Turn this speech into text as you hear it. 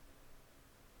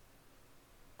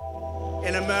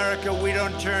In America, we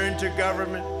don't turn to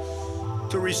government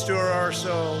to restore our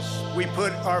souls. We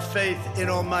put our faith in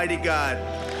Almighty God.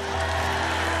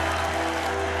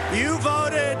 You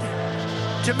voted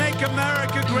to make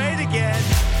America great again.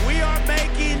 We are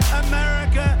making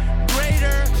America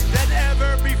greater than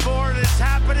ever before, and it's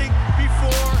happening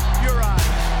before your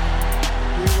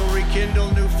eyes. We will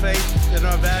rekindle new faith in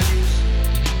our values,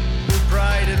 new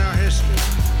pride in our history,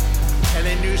 and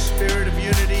a new spirit of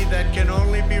unity that can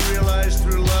only be realized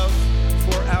through love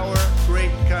for our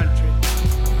great country.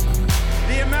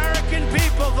 The American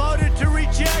people voted to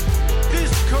reject this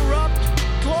corrupt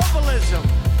globalism.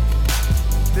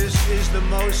 This is the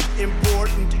most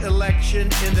important election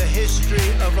in the history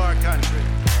of our country.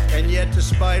 And yet,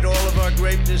 despite all of our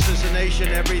greatness as a nation,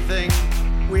 everything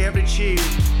we have achieved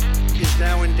is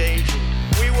now in danger.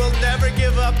 We will never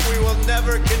give up. We will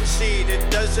never concede. It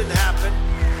doesn't happen.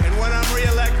 And when I'm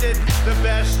reelected, the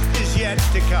best is yet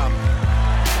to come.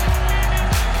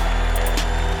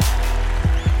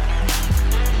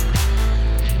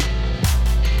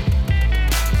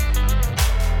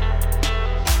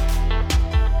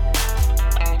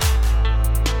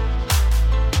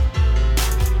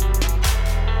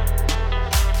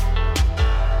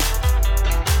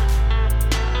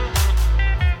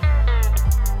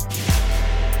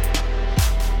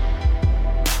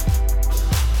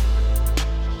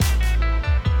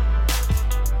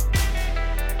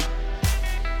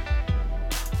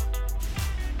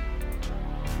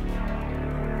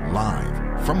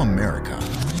 From America,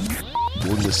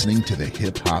 you're listening to the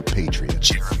Hip Hop Patriot,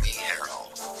 Jeremy Harrell.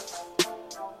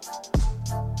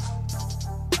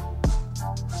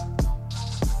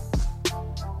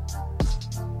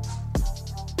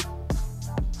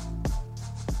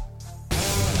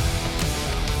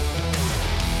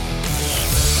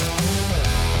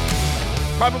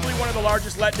 Probably one of the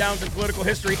largest letdowns in political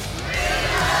history.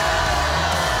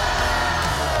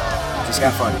 Just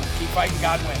keep fighting. Keep fighting,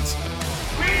 God wins.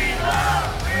 We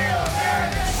love real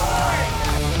American boys!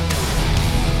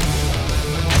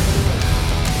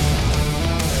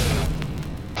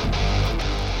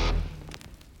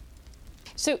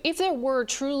 So if there were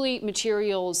truly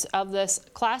materials of this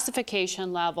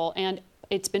classification level, and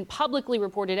it's been publicly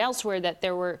reported elsewhere that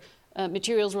there were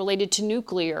materials related to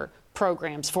nuclear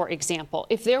programs, for example,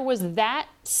 if there was that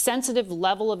sensitive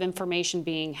level of information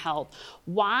being held,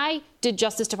 why did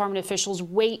Justice Department officials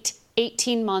wait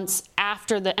 18 months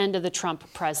after the end of the Trump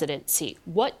presidency?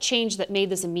 What changed that made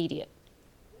this immediate?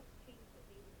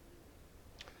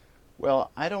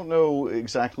 Well, I don't know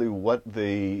exactly what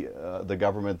the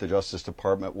government, the Justice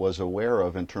Department, was aware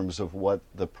of in terms of what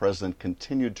the president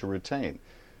continued to retain.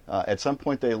 At some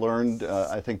point they learned,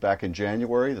 I think back in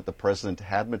January, that the president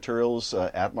had materials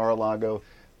at Mar-a-Lago.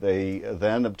 They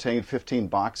then obtained 15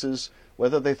 boxes.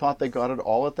 Whether they thought they got it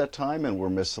all at that time and were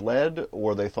misled,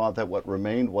 or they thought that what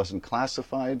remained wasn't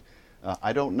classified,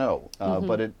 I don't know.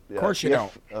 But Of course you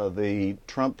don't. The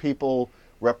Trump people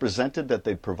represented that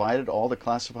they'd provided all the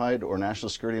classified or national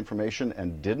security information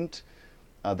and didn't,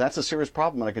 that's a serious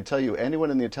problem. And I can tell you,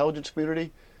 anyone in the intelligence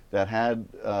community that had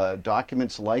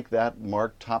documents like that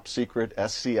marked top secret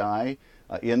SCI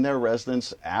in their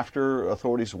residence after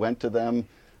authorities went to them,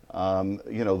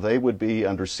 they would be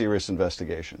under serious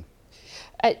investigation.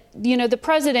 The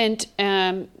president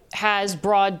has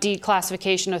broad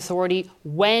declassification authority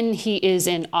when he is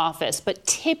in office, but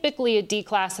typically a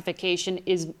declassification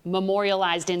is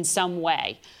memorialized in some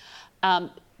way.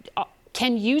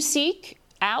 Can you seek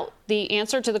out the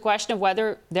answer to the question of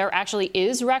whether there actually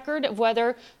is record of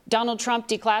whether Donald Trump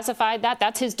declassified that?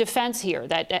 That's his defense here,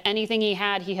 that anything he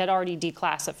had already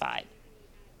declassified.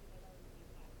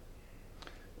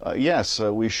 Yes,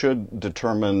 we should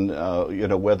determine,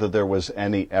 whether there was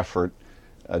any effort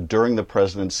during the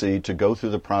presidency to go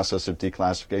through the process of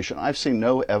declassification. I've seen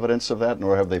no evidence of that,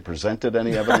 nor have they presented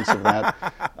any evidence of that.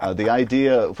 The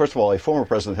idea, first of all, a former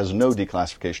president has no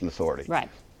declassification authority. Right.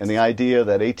 And the idea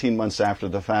that 18 months after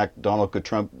the fact,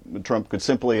 Trump could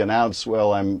simply announce,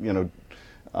 well, I'm,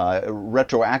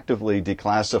 retroactively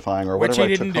declassifying, or whatever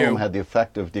I took home had the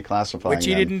effect of declassifying Which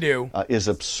he didn't do. Is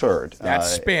absurd.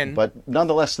 That's spin. But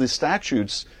nonetheless, the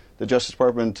statutes the Justice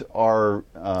Department are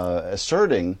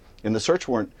asserting in the search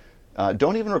warrant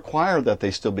don't even require that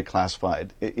they still be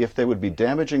classified. If they would be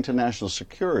damaging to national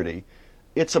security,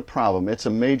 it's a problem. It's a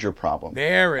major problem.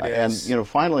 There it is. And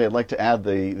finally, I'd like to add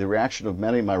the reaction of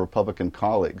many of my Republican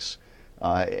colleagues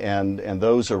and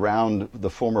those around the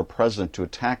former president to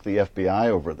attack the FBI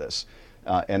over this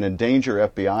and endanger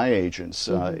FBI agents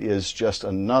is just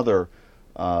another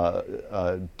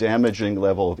damaging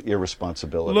level of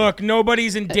irresponsibility. Look,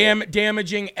 nobody's in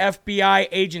damaging FBI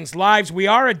agents' lives. We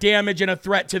are a damage and a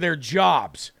threat to their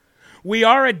jobs. We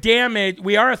are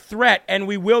a threat, and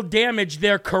we will damage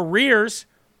their careers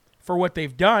for what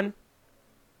they've done.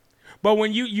 But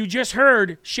when you just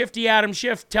heard Shifty Adam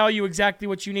Schiff tell you exactly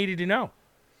what you needed to know.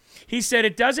 He said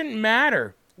it doesn't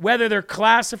matter whether they're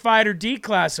classified or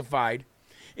declassified.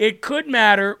 It could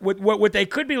matter. What they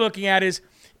could be looking at is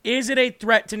it a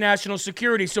threat to national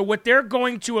security? So what they're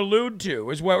going to allude to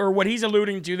is what he's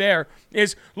alluding to there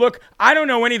is, look, I don't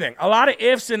know anything. A lot of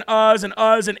ifs and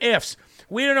uhs and ifs.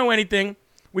 We don't know anything.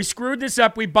 We screwed this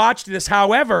up. We botched this.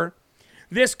 However,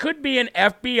 this could be an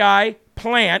FBI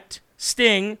plant,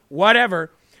 sting,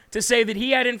 whatever, to say that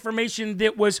he had information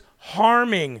that was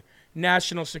harming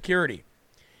national security.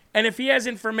 And if he has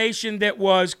information that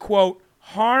was, quote,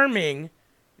 harming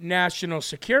national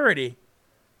security,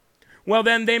 well,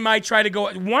 then they might try to go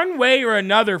one way or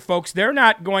another, folks. They're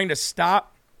not going to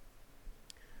stop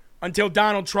until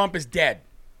Donald Trump is dead.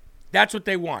 That's what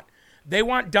they want. They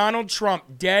want Donald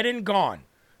Trump dead and gone,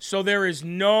 so there is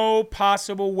no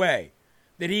possible way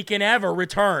that he can ever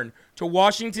return to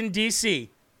Washington,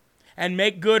 D.C. and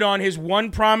make good on his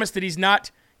one promise that he's not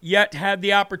yet had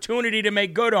the opportunity to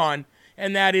make good on,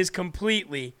 and that is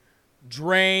completely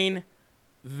drain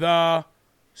the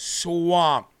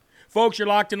swamp. Folks, you're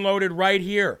locked and loaded right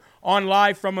here on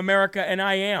Live from America, and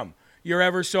I am your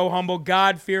ever so humble,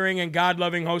 God-fearing, and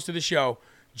God-loving host of the show,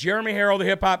 Jeremy Harrell, the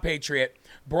hip-hop patriot,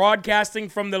 broadcasting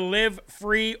from the Live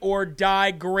Free or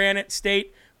Die Granite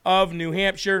State of New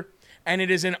Hampshire. And it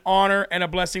is an honor and a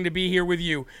blessing to be here with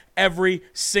you every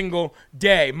single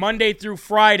day, Monday through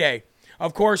Friday,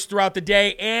 of course, throughout the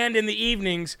day and in the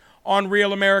evenings on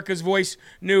Real America's Voice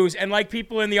News. And like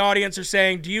people in the audience are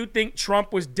saying, do you think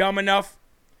Trump was dumb enough?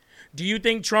 Do you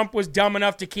think Trump was dumb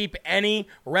enough to keep any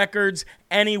records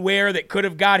anywhere that could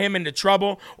have got him into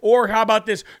trouble? Or how about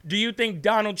this? Do you think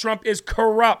Donald Trump is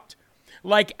corrupt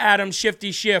like Adam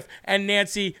Shifty Schiff and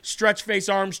Nancy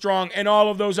Stretchface Armstrong and all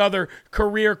of those other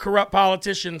career corrupt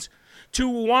politicians to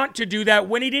want to do that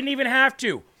when he didn't even have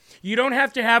to? You don't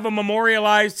have to have a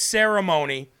memorialized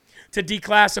ceremony to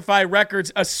declassify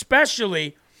records,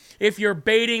 especially if you're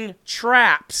baiting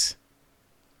traps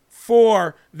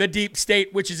for the deep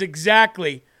state, which is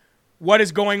exactly what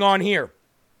is going on here.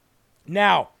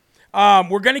 Now,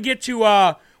 we're going to get to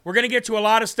a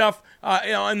lot of stuff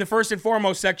in the first and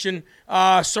foremost section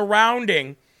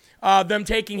surrounding them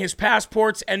taking his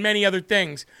passports and many other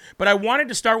things. But I wanted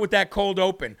to start with that cold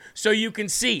open so you can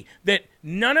see that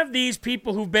none of these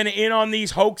people who've been in on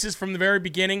these hoaxes from the very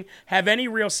beginning have any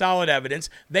real solid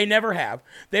evidence. They never have.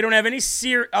 They don't have any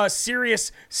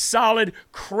serious, solid,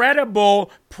 credible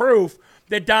proof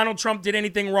that Donald Trump did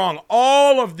anything wrong.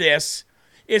 All of this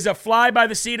is a fly by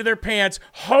the seat of their pants,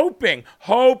 hoping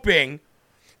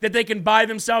that they can buy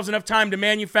themselves enough time to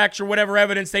manufacture whatever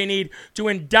evidence they need to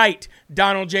indict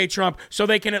Donald J. Trump so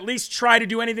they can at least try to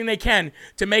do anything they can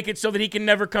to make it so that he can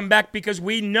never come back, because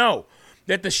we know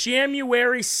that the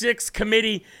January 6th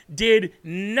committee did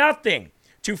nothing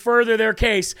to further their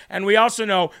case, and we also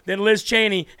know that Liz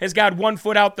Cheney has got one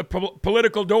foot out the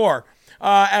political door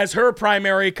as her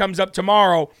primary comes up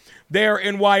tomorrow there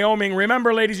in Wyoming.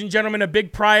 Remember, ladies and gentlemen, a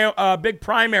big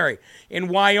primary in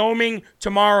Wyoming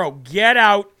tomorrow. Get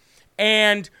out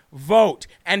and vote.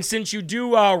 And since you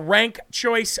do rank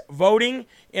choice voting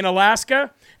in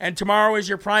Alaska, and tomorrow is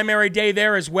your primary day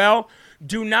there as well,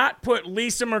 do not put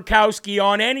Lisa Murkowski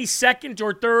on any second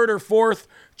or third or fourth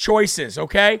choices,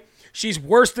 okay? She's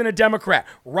worse than a Democrat.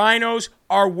 Rhinos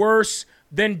are worse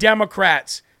than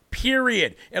Democrats.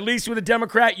 Period. At least with a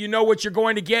Democrat, you know what you're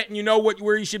going to get, and you know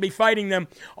where you should be fighting them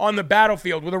on the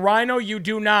battlefield. With a rhino, you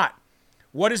do not.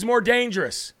 What is more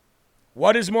dangerous?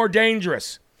 What is more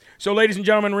dangerous? So, ladies and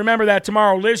gentlemen, remember that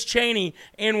tomorrow, Liz Cheney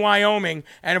in Wyoming,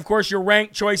 and of course your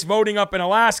ranked choice voting up in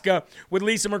Alaska with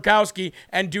Lisa Murkowski.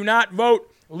 And do not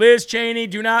vote Liz Cheney.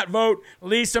 Do not vote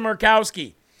Lisa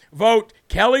Murkowski. Vote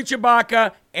Kelly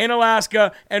Chewbacca in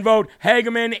Alaska and vote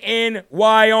Hageman in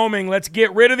Wyoming. Let's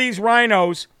get rid of these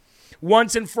rhinos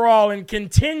once and for all and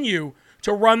continue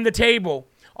to run the table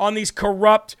on these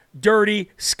corrupt, dirty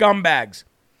scumbags.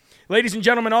 Ladies and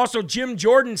gentlemen, also Jim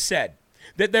Jordan said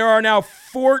that there are now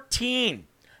 14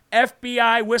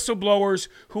 FBI whistleblowers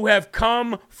who have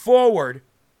come forward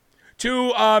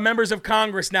to members of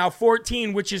Congress now,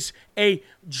 14, which is a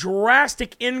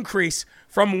drastic increase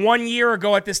from 1 year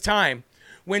ago at this time,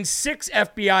 when 6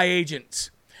 FBI agents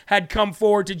had come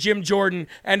forward to Jim Jordan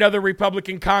and other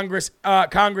Republican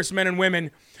congressmen and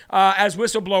women as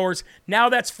whistleblowers. Now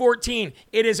that's 14.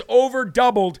 It is over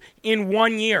doubled in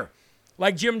 1 year.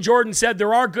 Like Jim Jordan said,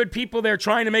 there are good people there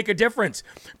trying to make a difference.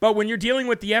 But when you're dealing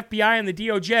with the FBI and the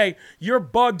DOJ, you're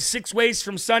bugged 6 ways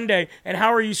from Sunday, and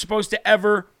how are you supposed to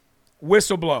ever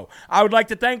whistleblow? I would like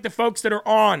to thank the folks that are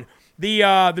on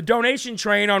the donation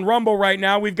train on Rumble right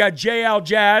now. We've got JL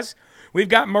Jazz. We've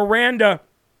got Miranda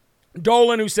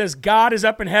Dolan, who says, God is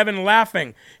up in heaven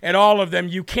laughing at all of them.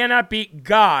 You cannot beat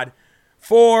God.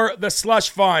 For the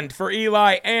slush fund for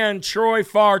Eli, and Troy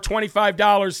Farr,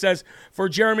 $25 says for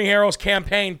Jeremy Harrell's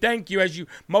campaign. Thank you. As you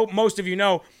most of you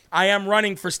know, I am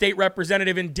running for state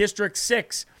representative in District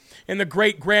 6 in the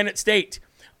great Granite State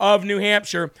of New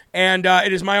Hampshire, and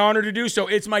it is my honor to do so.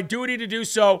 It's my duty to do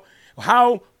so.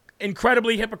 How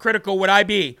incredibly hypocritical would I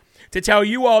be to tell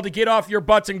you all to get off your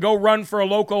butts and go run for a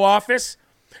local office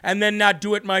and then not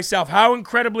do it myself? How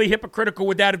incredibly hypocritical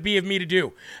would that be of me to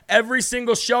do? Every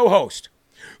single show host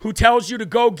who tells you to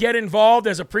go get involved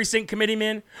as a precinct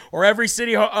committeeman, or every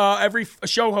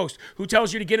show host who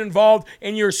tells you to get involved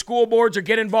in your school boards or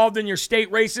get involved in your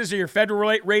state races or your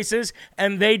federal races,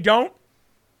 and they don't?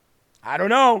 I don't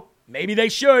know. Maybe they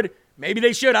should. Maybe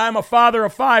they should. I'm a father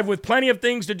of 5 with plenty of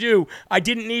things to do. I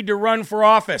didn't need to run for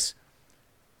office.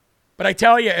 But I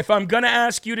tell you, if I'm going to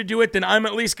ask you to do it, then I'm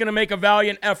at least going to make a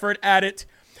valiant effort at it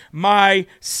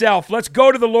myself. Let's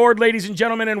go to the Lord, ladies and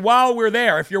gentlemen. And while we're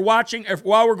there,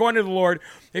 while we're going to the Lord,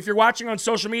 if you're watching on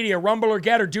social media, Rumble or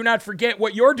Getter, do not forget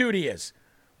what your duty is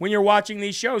when you're watching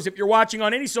these shows. If you're watching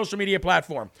on any social media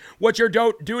platform, what your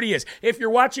duty is. If you're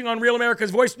watching on Real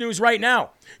America's Voice News right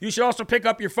now, you should also pick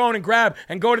up your phone and grab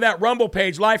and go to that Rumble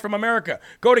page, Live from America.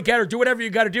 Go to Getter, do whatever you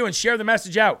got to do and share the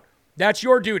message out. That's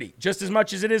your duty, just as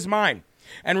much as it is mine.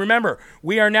 And remember,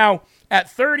 we are now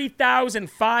at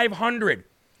 30,500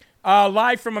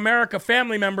 Live from America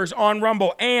family members on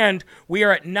Rumble, and we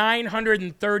are at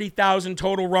 930,000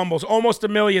 total Rumbles, almost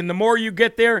 1 million. The more you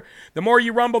get there, the more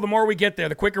you Rumble, the more we get there,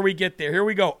 the quicker we get there. Here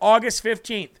we go, August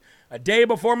 15th, a day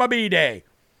before my B-Day.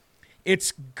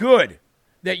 It's good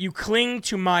that you cling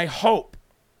to my hope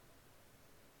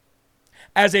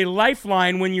as a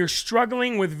lifeline when you're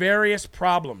struggling with various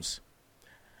problems.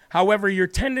 However, your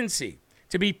tendency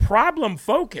to be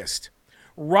problem-focused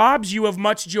robs you of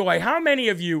much joy. How many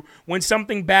of you, when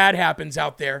something bad happens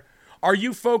out there, are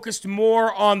you focused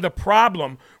more on the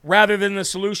problem rather than the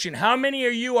solution? How many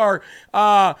of you are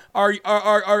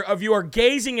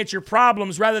gazing at your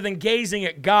problems rather than gazing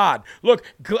at God? Look,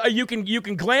 you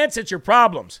can glance at your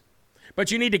problems,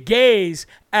 but you need to gaze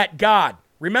at God.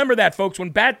 Remember that, folks. When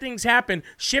bad things happen,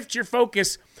 shift your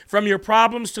focus from your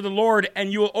problems to the Lord,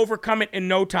 and you will overcome it in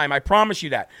no time. I promise you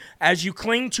that. As you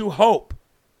cling to hope,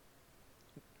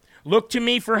 look to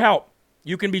me for help.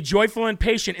 You can be joyful and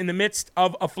patient in the midst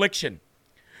of affliction.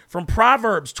 From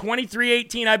Proverbs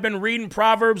 23:18, I've been reading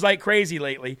Proverbs like crazy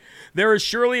lately. There is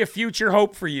surely a future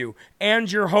hope for you,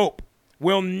 and your hope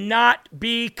will not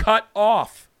be cut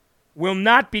off. Will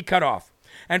not be cut off.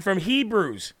 And from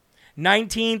Hebrews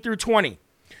 19 through 20,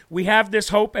 we have this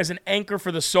hope as an anchor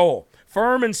for the soul,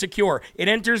 firm and secure. It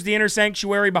enters the inner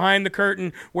sanctuary behind the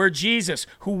curtain where Jesus,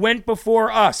 who went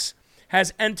before us,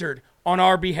 has entered on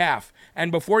our behalf. And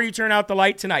before you turn out the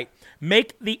light tonight,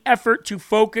 make the effort to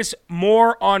focus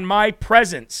more on my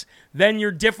presence than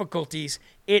your difficulties.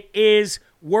 It is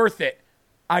worth it.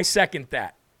 I second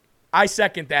that. I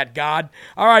second that, God.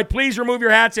 All right, please remove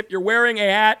your hats if you're wearing a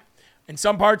hat. In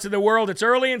some parts of the world, it's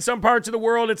early. In some parts of the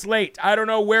world, it's late. I don't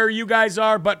know where you guys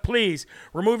are, but please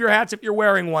remove your hats if you're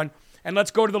wearing one. And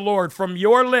let's go to the Lord. From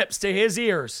your lips to his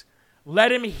ears,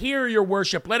 let him hear your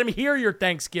worship. Let him hear your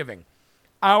thanksgiving.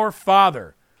 Our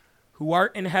Father, who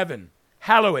art in heaven,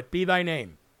 hallowed be thy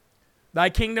name. Thy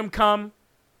kingdom come,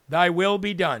 thy will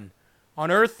be done,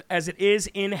 on earth as it is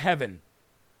in heaven.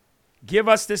 Give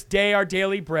us this day our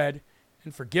daily bread,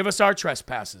 and forgive us our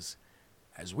trespasses,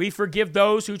 as we forgive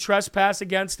those who trespass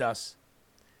against us.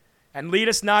 And lead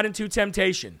us not into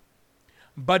temptation,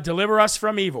 but deliver us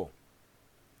from evil.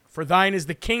 For thine is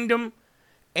the kingdom,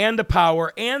 and the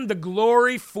power, and the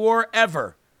glory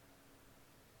forever.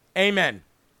 Amen.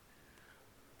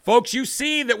 Folks, you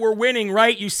see that we're winning,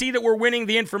 right? You see that we're winning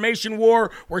the information war.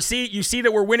 You see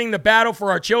that we're winning the battle for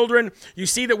our children. You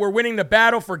see that we're winning the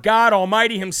battle for God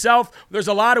Almighty himself. There's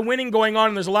a lot of winning going on,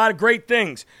 and there's a lot of great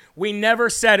things. We never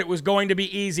said it was going to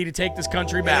be easy to take this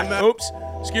country back. Oops,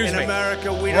 excuse me.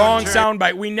 America, we Wrong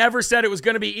soundbite. We never said it was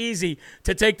going to be easy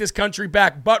to take this country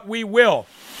back, but we will.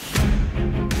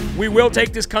 We will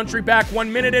take this country back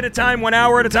 1 minute at a time, 1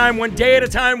 hour at a time, 1 day at a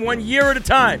time, 1 year at a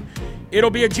time. It'll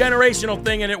be a generational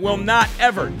thing, and it will not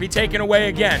ever be taken away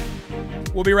again.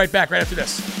 We'll be right back right after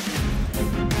this.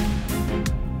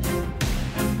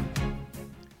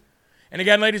 And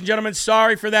again, ladies and gentlemen,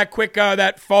 sorry for that quick,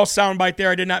 that false soundbite there.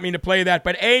 I did not mean to play that.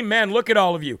 But amen, look at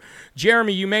all of you.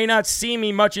 Jeremy, you may not see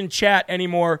me much in chat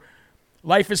anymore.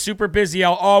 Life is super busy.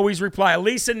 I'll always reply.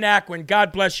 Lisa Naquin,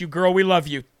 God bless you, girl. We love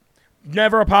you.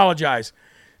 Never apologize.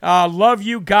 Love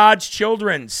you, God's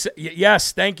children.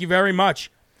 Yes, thank you very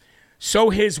much.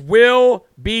 So his will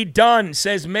be done,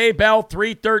 says Maybell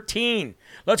 313.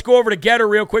 Let's go over to Getter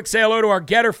real quick. Say hello to our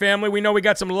Getter family. We know we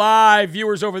got some live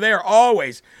viewers over there,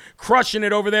 always crushing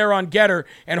it over there on Getter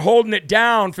and holding it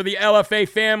down for the LFA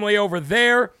family over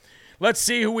there. Let's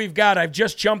see who we've got. I've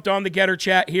just jumped on the Getter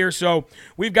chat here. So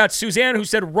we've got Suzanne, who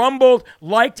said rumbled,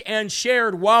 liked, and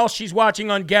shared while she's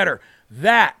watching on Getter.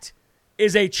 That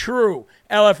is a true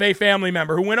LFA family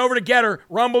member who went over to Getter,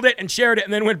 rumbled it, and shared it,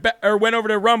 and then went over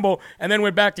to Rumble, and then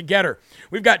went back to Getter.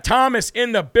 We've got Thomas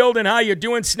in the building. How you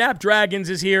doing? Snapdragons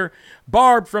is here.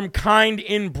 Barb from Kind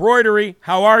Embroidery.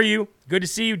 How are you? Good to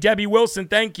see you. Debbie Wilson,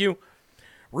 thank you.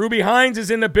 Ruby Hines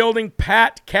is in the building.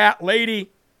 Pat Cat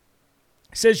Lady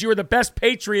says you are the best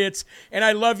Patriots, and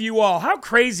I love you all. How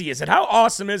crazy is it? How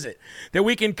awesome is it that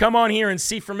we can come on here and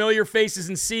see familiar faces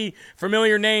and see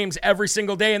familiar names every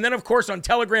single day? And then, of course, on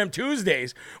Telegram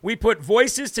Tuesdays, we put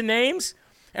voices to names,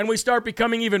 and we start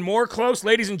becoming even more close.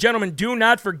 Ladies and gentlemen, do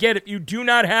not forget, if you do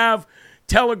not have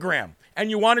Telegram and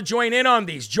you want to join in on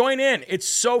these, join in. It's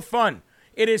so fun.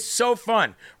 It is so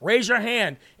fun. Raise your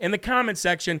hand in the comment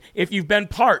section if you've been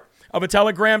part of a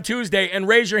Telegram Tuesday, and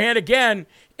raise your hand again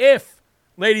if,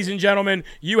 ladies and gentlemen,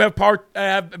 you have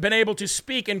been able to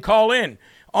speak and call in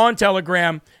on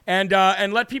Telegram and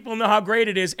let people know how great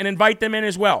it is, and invite them in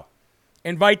as well.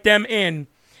 Invite them in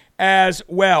as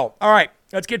well. All right,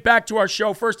 let's get back to our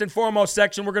show. First and foremost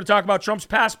section, we're going to talk about Trump's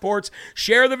passports.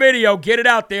 Share the video. Get it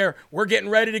out there. We're getting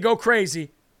ready to go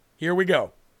crazy. Here we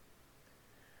go.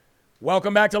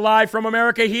 Welcome back to Live from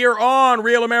America here on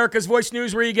Real America's Voice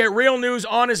News, where you get real news,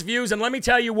 honest views. And let me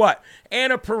tell you what,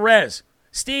 Anna Perez,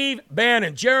 Steve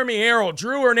Bannon, Jeremy Harrell,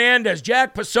 Drew Hernandez,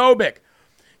 Jack Posobiec,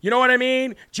 you know what I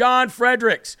mean? John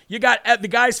Fredericks. You got the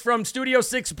guys from Studio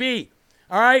 6B,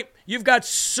 all right? You've got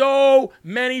so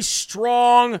many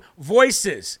strong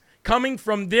voices coming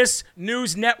from this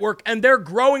news network, and they're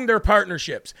growing their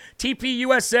partnerships.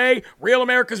 TPUSA, Real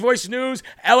America's Voice News,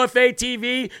 LFA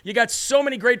TV. You got so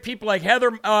many great people like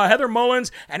Heather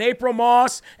Mullins and April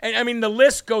Moss. And I mean, the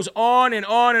list goes on and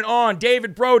on and on.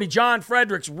 David Brody, John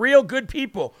Fredericks, real good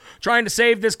people trying to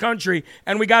save this country.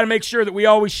 And we got to make sure that we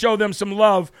always show them some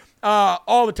love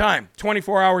all the time,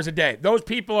 24 hours a day. Those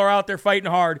people are out there fighting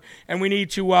hard, and we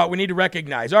need to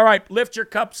recognize. All right, lift your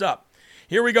cups up.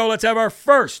 Here we go. Let's have our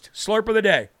first slurp of the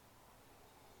day.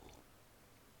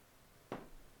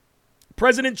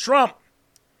 President Trump.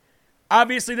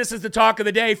 Obviously, this is the talk of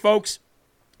the day, folks.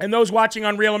 And those watching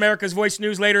on Real America's Voice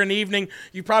News later in the evening,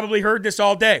 you probably heard this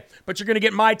all day, but you're going to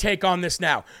get my take on this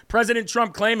now. President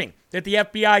Trump claiming that the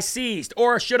FBI seized,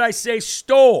 or should I say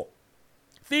stole,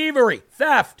 thievery,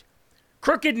 theft,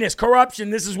 crookedness, corruption.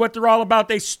 This is what they're all about.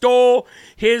 They stole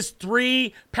his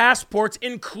 3 passports,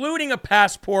 including a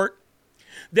passport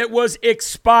that was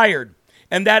expired.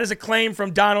 And that is a claim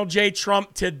from Donald J.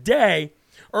 Trump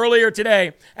earlier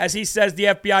today, as he says the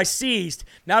FBI seized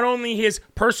not only his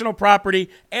personal property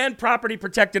and property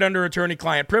protected under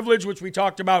attorney-client privilege, which we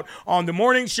talked about on the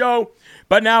morning show,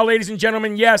 but now, ladies and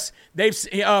gentlemen, yes,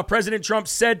 President Trump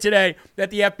said today that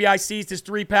the FBI seized his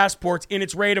 3 passports in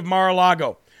its raid of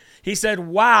Mar-a-Lago. He said,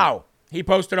 wow, he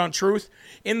posted on Truth,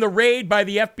 in the raid by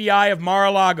the FBI of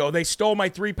Mar-a-Lago, they stole my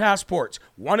 3 passports.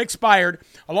 1 expired,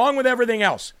 along with everything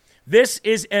else. This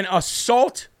is an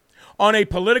assault on a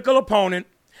political opponent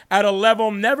at a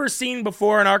level never seen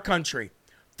before in our country.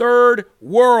 Third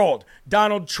world,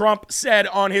 Donald Trump said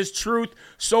on his Truth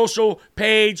Social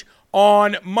page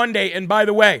on Monday. And by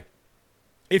the way,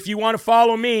 if you want to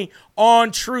follow me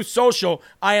on Truth Social,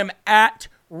 I am at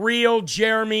Real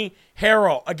Jeremy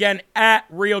Harrell. Again, at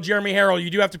Real Jeremy Harrell. You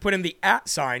do have to put in the @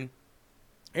 sign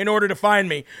in order to find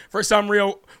me for some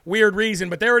real weird reason.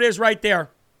 But there it is right there.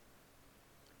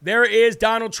 There is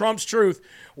Donald Trump's truth.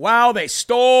 Wow, they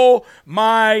stole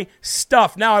my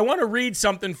stuff. Now, I want to read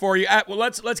something for you. Well,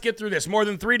 let's get through this. More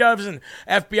than 3 dozen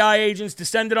FBI agents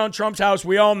descended on Trump's house.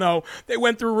 We all know. They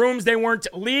went through rooms they weren't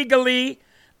legally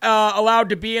allowed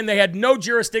to be in. They had no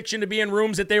jurisdiction to be in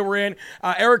rooms that they were in.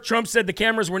 Eric Trump said the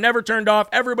cameras were never turned off.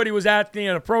 Everybody was acting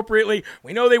inappropriately.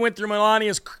 We know they went through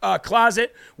Melania's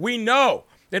closet. We know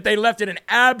that they left it an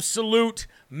absolute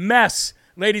mess,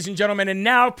 ladies and gentlemen. And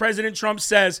now President Trump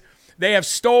says they have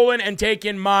stolen and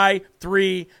taken my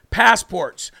 3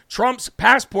 passports. Trump's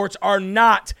passports are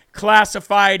not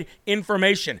classified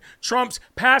information. Trump's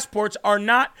passports are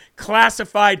not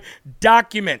classified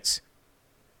documents.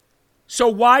 So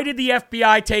why did the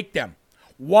FBI take them?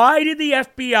 Why did the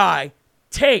FBI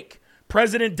take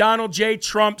President Donald J.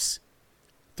 Trump's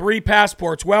 3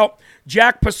 passports? Well,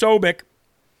 Jack Posobiec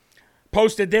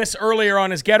posted this earlier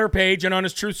on his Getter page and on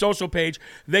his Truth Social page.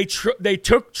 They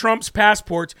took Trump's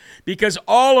passports because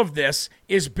all of this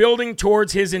is building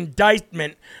towards his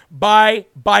indictment by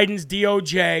Biden's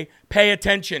DOJ. Pay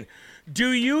attention.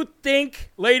 Do you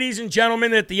think, ladies and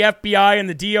gentlemen, that the FBI and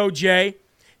the DOJ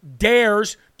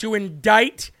dares to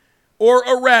indict or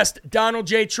arrest Donald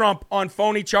J. Trump on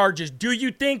phony charges? Do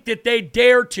you think that they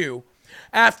dare to,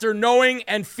 after knowing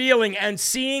and feeling and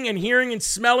seeing and hearing and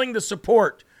smelling the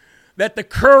support that the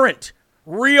current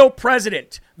real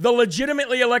president, the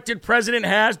legitimately elected president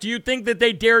has? Do you think that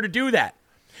they dare to do that?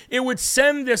 It would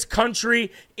send this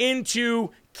country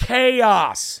into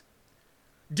chaos.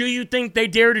 Do you think they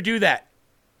dare to do that?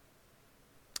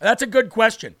 That's a good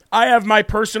question. I have my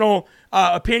personal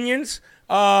opinions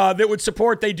that would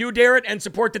support they do dare it and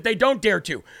support that they don't dare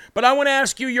to. But I want to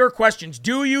ask you your questions.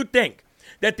 Do you think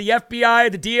that the FBI,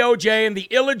 the DOJ, and the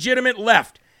illegitimate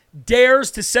left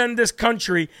dares to send this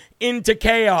country into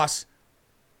chaos?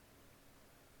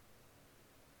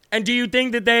 And do you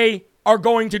think that they are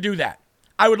going to do that?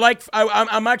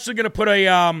 I'm actually going to put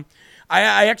I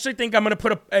actually think I'm going to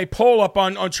put a poll up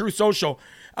on Truth Social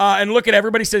and look at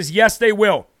everybody says, yes, they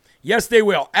will. Yes, they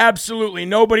will. Absolutely.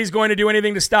 Nobody's going to do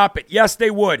anything to stop it. Yes,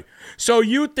 they would. So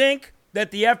you think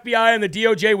that the FBI and the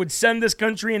DOJ would send this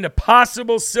country into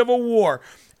possible civil war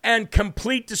and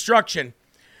complete destruction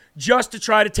just to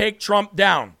try to take Trump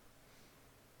down?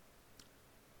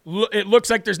 It looks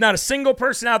like there's not a single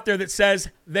person out there that says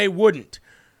they wouldn't.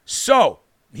 So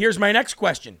here's my next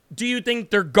question. Do you think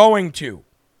they're going to?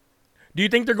 Do you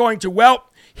think they're going to? Well,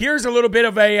 here's a little bit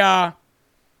of a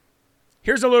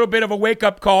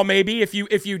wake-up call maybe if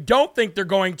you don't think they're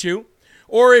going to,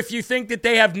 or if you think that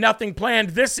they have nothing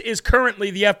planned. This is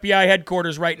currently the FBI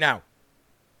headquarters right now.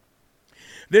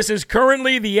 This is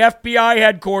currently the FBI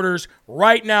headquarters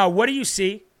right now. What do you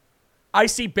see? I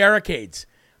see barricades.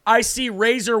 I see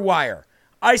razor wire.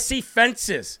 I see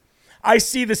fences. I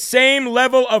see the same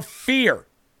level of fear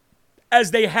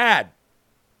as they had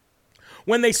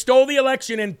when they stole the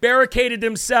election and barricaded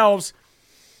themselves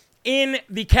in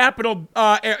the Capitol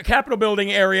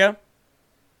building area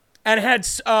and had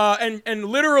and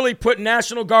literally put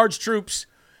National Guards troops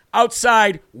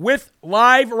outside with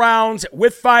live rounds,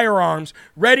 with firearms,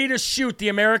 ready to shoot the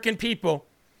American people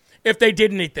if they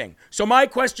did anything. So my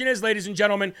question is, ladies and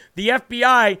gentlemen, the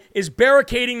FBI is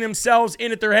barricading themselves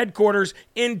in at their headquarters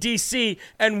in D.C.,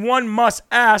 and one must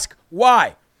ask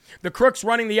why. The crooks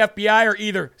running the FBI are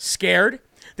either scared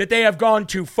that they have gone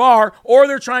too far, or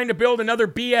they're trying to build another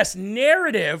BS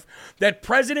narrative that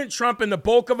President Trump and the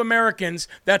bulk of Americans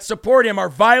that support him are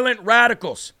violent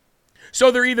radicals. So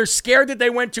they're either scared that they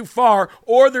went too far,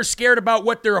 or they're scared about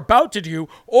what they're about to do,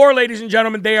 or, ladies and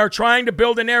gentlemen, they are trying to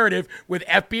build a narrative with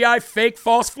FBI fake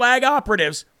false flag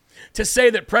operatives to say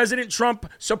that President Trump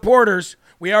supporters,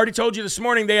 we already told you this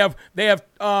morning, they have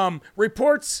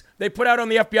reports they put out on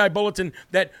the FBI bulletin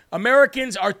that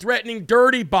Americans are threatening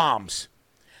dirty bombs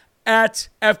at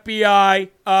FBI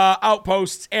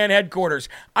outposts and headquarters.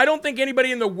 I don't think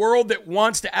anybody in the world that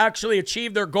wants to actually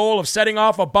achieve their goal of setting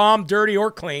off a bomb, dirty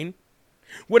or clean,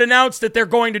 would announce that they're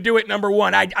going to do it, number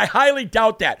one. I highly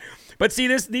doubt that. But see,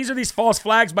 these are these false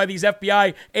flags by these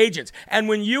FBI agents. And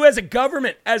when you as a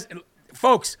government, as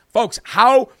folks,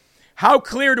 how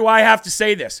clear do I have to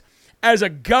say this? As a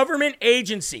government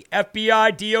agency,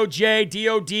 FBI, DOJ,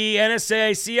 DOD,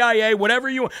 NSA, CIA, whatever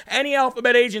any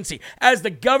alphabet agency, as the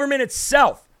government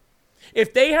itself,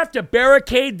 if they have to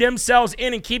barricade themselves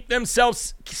in and keep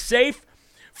themselves safe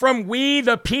from we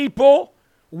the people,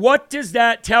 what does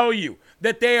that tell you?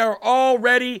 That they are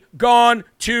already gone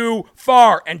too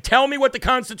far. And tell me what the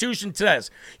Constitution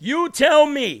says. You tell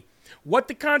me what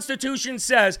the Constitution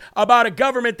says about a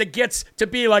government that gets to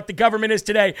be like the government is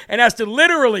today and has to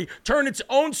literally turn its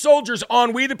own soldiers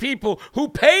on we the people who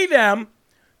pay them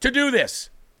to do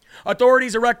this.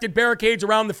 Authorities erected barricades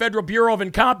around the Federal Bureau of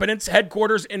Incompetence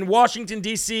headquarters in Washington,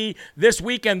 D.C. this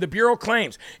weekend. The Bureau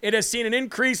claims it has seen an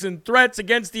increase in threats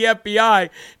against the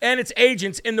FBI and its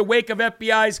agents in the wake of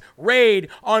FBI's raid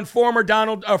on former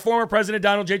President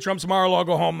Donald J. Trump's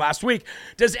Mar-a-Lago home last week.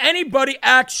 Does anybody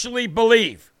actually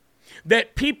believe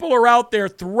that people are out there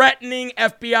threatening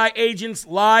FBI agents'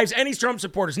 lives? Any Trump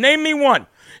supporters? Name me one.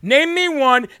 Name me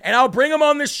one, and I'll bring them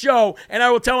on this show, and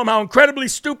I will tell them how incredibly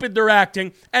stupid they're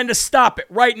acting and to stop it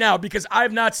right now, because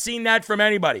I've not seen that from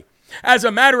anybody. As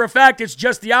a matter of fact, it's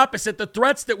just the opposite. The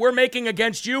threats that we're making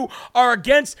against you are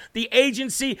against the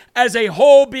agency as a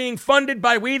whole being funded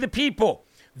by we the people.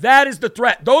 That is the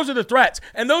threat. Those are the threats.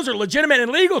 And those are legitimate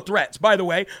and legal threats, by the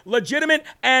way. Legitimate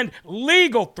and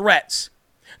legal threats.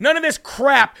 None of this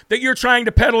crap that you're trying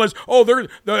to peddle as,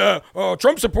 the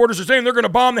Trump supporters are saying they're going to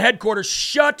bomb the headquarters.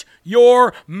 Shut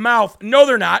your mouth. No,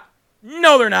 they're not.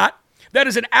 No, they're not. That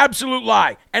is an absolute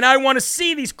lie. And I want to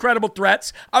see these credible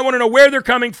threats. I want to know where they're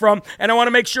coming from. And I want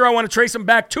to make sure I want to trace them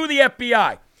back to the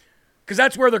FBI. Because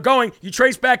that's where they're going. You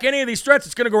trace back any of these threats,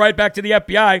 it's going to go right back to the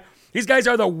FBI. These guys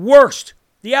are the worst.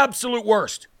 The absolute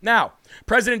worst. Now,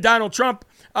 President Donald Trump,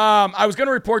 I was going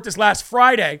to report this last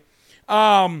Friday,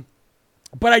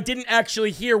 but I didn't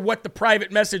actually hear what the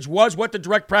private message was, what the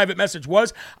direct private message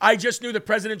was. I just knew that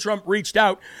President Trump reached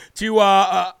out to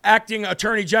acting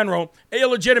Attorney General,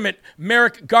 illegitimate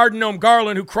Merrick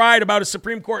Garden-Gnome-Garland, who cried about a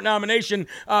Supreme Court nomination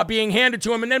being handed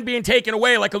to him and then being taken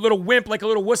away like a little wimp, like a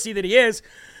little wussy that he is.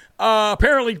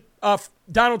 Apparently,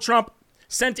 Donald Trump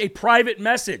sent a private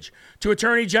message to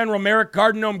Attorney General Merrick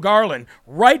Garden-Gnome-Garland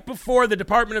right before the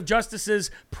Department of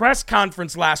Justice's press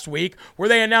conference last week, where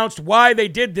they announced why they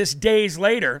did this days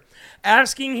later,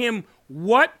 asking him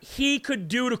what he could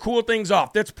do to cool things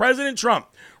off. That's President Trump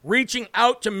reaching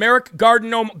out to Merrick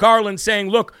Garden-Gnome-Garland saying,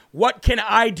 look, what can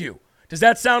I do? Does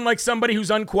that sound like somebody who's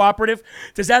uncooperative?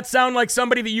 Does that sound like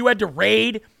somebody that you had to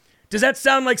raid? Does that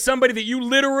sound like somebody that you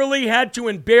literally had to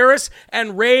embarrass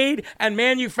and raid and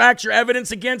manufacture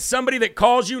evidence against, somebody that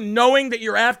calls you knowing that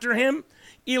you're after him,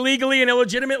 illegally and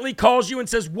illegitimately calls you and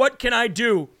says, what can I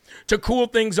do to cool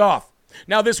things off?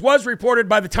 Now, this was reported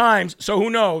by the Times, so who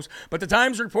knows? But the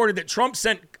Times reported that Trump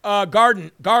sent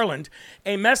Garland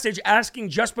a message asking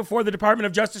just before the Department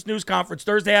of Justice news conference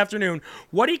Thursday afternoon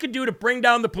what he could do to bring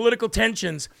down the political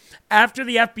tensions after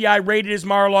the FBI raided his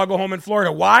Mar-a-Lago home in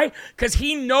Florida. Why? Because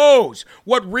he knows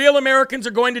what real Americans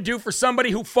are going to do for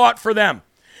somebody who fought for them.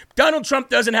 Donald Trump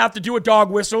doesn't have to do a dog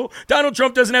whistle. Donald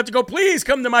Trump doesn't have to go, please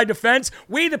come to my defense.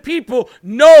 We, the people,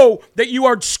 know that you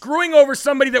are screwing over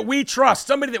somebody that we trust,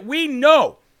 somebody that we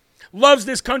know loves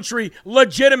this country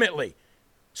legitimately.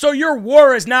 So your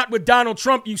war is not with Donald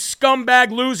Trump, you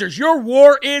scumbag losers. Your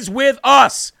war is with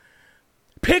us.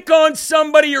 Pick on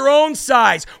somebody your own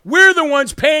size. We're the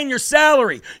ones paying your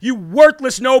salary, you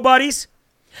worthless nobodies.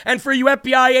 And for you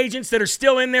FBI agents that are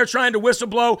still in there trying to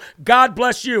whistleblow, God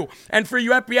bless you. And for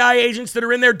you FBI agents that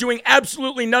are in there doing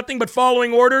absolutely nothing but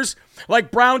following orders,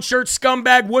 like brown shirt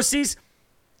scumbag wussies,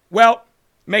 well,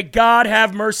 may God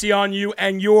have mercy on you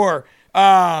and your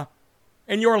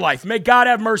life. May God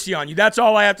have mercy on you. That's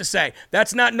all I have to say.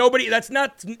 That's not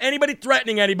anybody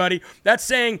threatening anybody. That's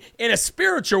saying in a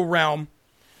spiritual realm,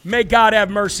 may God have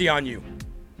mercy on you.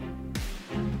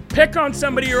 Pick on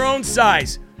somebody your own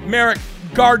size. Merrick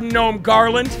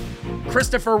Garden-Gnome-Garland,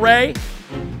 Christopher Wray,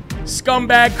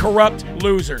 scumbag, corrupt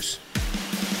losers.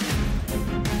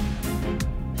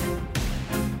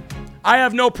 I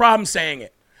have no problem saying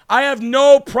it. I have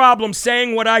no problem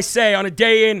saying what I say on a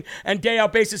day in and day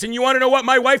out basis. And you want to know what?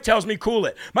 My wife tells me cool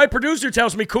it. My producer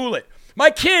tells me cool it.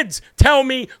 My kids tell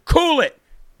me cool it.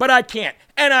 But I can't,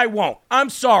 and I won't. I'm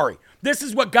sorry. This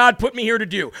is what God put me here to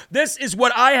do. This is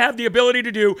what I have the ability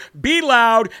to do. Be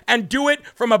loud and do it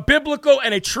from a biblical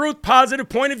and a truth positive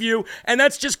point of view. And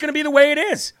that's just going to be the way it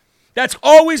is. That's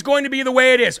always going to be the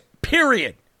way it is.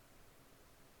 Period.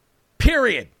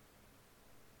 Period.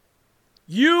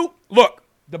 Look,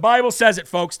 the Bible says it,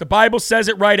 folks. The Bible says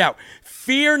it right out.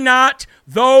 Fear not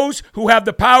those who have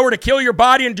the power to kill your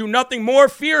body and do nothing more.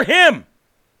 Fear him.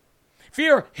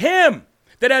 Fear him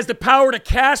that has the power to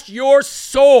cast your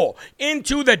soul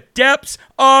into the depths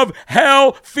of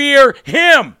hell. Fear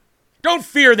him. Don't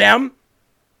fear them.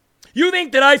 You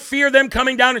think that I fear them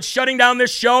coming down and shutting down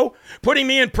this show, putting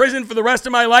me in prison for the rest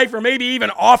of my life, or maybe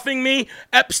even offing me,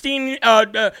 Epstein,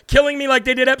 killing me like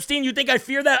they did Epstein? You think I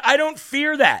fear that? I don't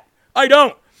fear that. I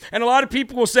don't. And a lot of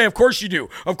people will say, of course you do.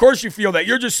 Of course you feel that.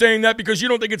 You're just saying that because you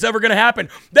don't think it's ever going to happen.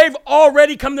 They've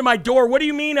already come to my door. What do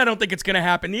you mean I don't think it's going to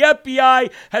happen? The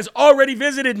FBI has already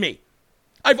visited me.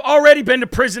 I've already been to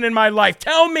prison in my life.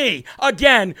 Tell me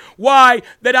again why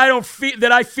that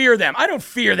I fear them. I don't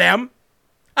fear them.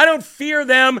 I don't fear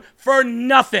them for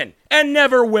nothing and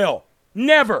never will.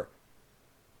 Never.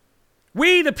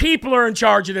 We, the people, are in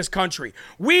charge of this country.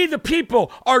 We, the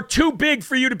people, are too big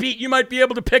for you to beat. You might be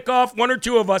able to pick off one or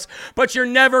two of us, but you're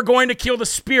never going to kill the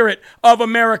spirit of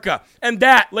America. And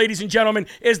that, ladies and gentlemen,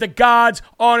 is the God's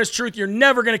honest truth. You're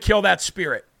never going to kill that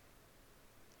spirit.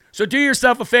 So do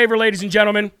yourself a favor, ladies and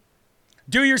gentlemen.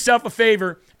 Do yourself a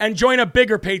favor and join a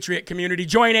bigger patriot community.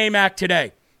 Join AMAC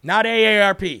today, not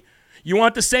AARP. You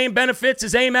want the same benefits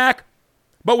as AMAC,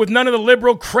 but with none of the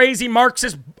liberal, crazy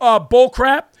Marxist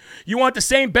bullcrap? You want the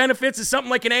same benefits as something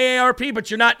like an AARP, but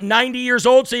you're not 90 years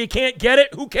old, so you can't get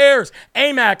it? Who cares?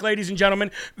 AMAC, ladies and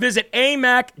gentlemen. Visit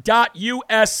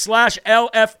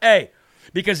amac.us/LFA,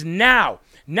 because now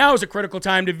is a critical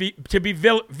time to be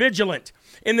vigilant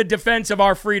in the defense of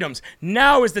our freedoms.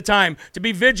 Now is the time to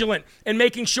be vigilant in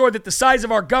making sure that the size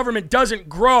of our government doesn't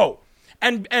grow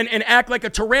and act like a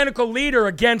tyrannical leader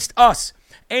against us.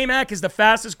 AMAC is the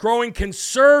fastest growing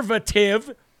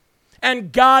conservative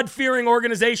and God-fearing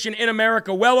organization in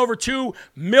America. Well over 2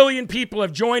 million people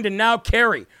have joined and now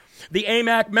carry the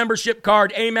AMAC membership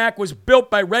card. AMAC was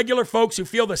built by regular folks who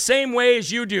feel the same way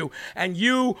as you do, and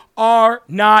you are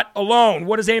not alone.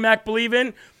 What does AMAC believe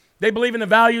in? They believe in the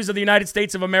values of the United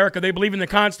States of America. They believe in the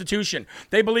Constitution.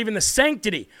 They believe in the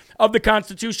sanctity of the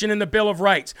Constitution and the Bill of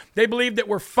Rights. They believe that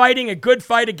we're fighting a good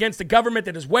fight against a government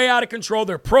that is way out of control.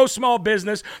 They're pro-small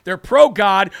business. They're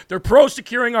pro-God. They're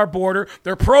pro-securing our border.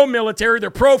 They're pro-military.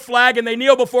 They're pro-flag, and they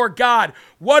kneel before God.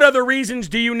 What other reasons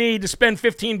do you need to spend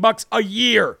 $15 a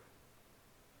year?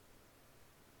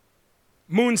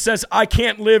 Moon says, I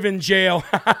can't live in jail.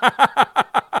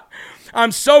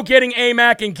 I'm so getting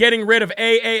AMAC and getting rid of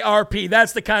AARP.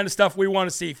 That's the kind of stuff we want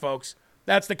to see, folks.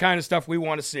 That's the kind of stuff we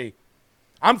want to see.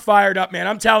 I'm fired up, man.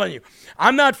 I'm telling you.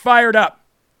 I'm not fired up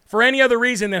for any other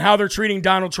reason than how they're treating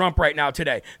Donald Trump right now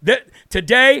today.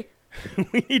 Today,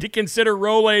 we need to consider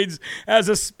Rolaids as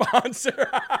a sponsor.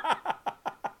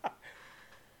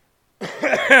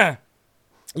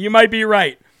 You might be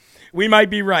right. We might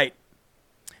be right.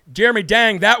 Jeremy,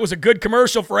 dang, that was a good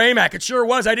commercial for AMAC. It sure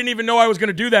was. I didn't even know I was going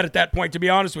to do that at that point, to be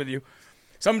honest with you.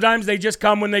 Sometimes they just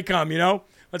come when they come, you know?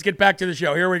 Let's get back to the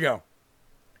show. Here we go.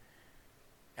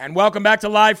 And welcome back to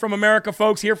Live from America,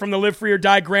 folks, here from the Live Free or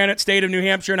Die Granite State of New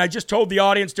Hampshire. And I just told the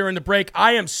audience during the break,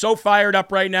 I am so fired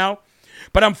up right now.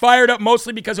 But I'm fired up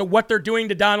mostly because of what they're doing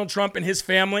to Donald Trump and his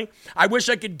family. I wish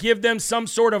I could give them some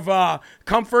sort of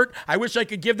comfort. I wish I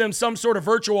could give them some sort of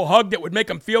virtual hug that would make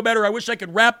them feel better. I wish I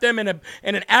could wrap them in an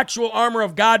actual armor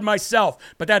of God myself.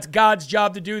 But that's God's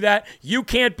job to do that. You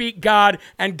can't beat God,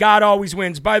 and God always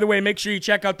wins. By the way, make sure you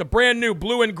check out the brand new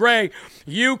blue and gray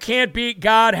You Can't Beat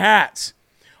God hats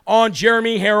on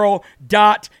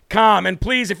JeremyHarrell.com. And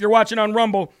please, if you're watching on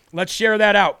Rumble, let's share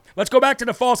that out. Let's go back to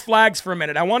the false flags for a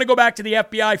minute. I want to go back to the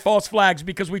FBI false flags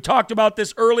because we talked about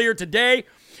this earlier today.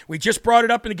 We just brought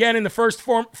it up again in the first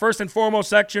and foremost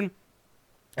section.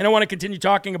 And I want to continue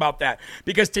talking about that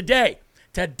because today,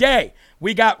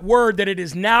 we got word that it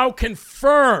is now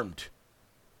confirmed,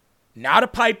 not a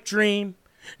pipe dream,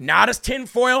 not a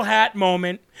tinfoil hat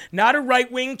moment, not a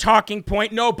right-wing talking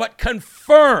point, no, but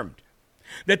confirmed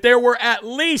that there were at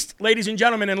least, ladies and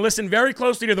gentlemen, and listen very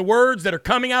closely to the words that are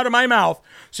coming out of my mouth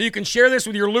so you can share this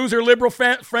with your loser liberal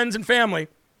friends and family,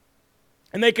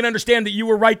 and they can understand that you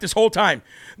were right this whole time.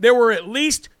 There were at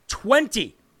least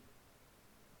 20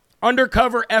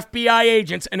 undercover FBI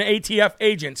agents and ATF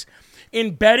agents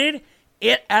embedded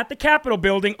at the Capitol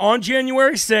building on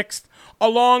January 6th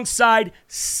alongside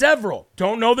several,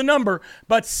 don't know the number,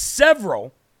 but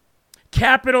several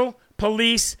Capitol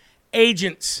Police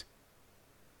agents.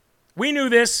 We knew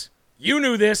this. You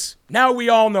knew this. Now we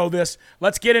all know this.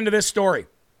 Let's get into this story.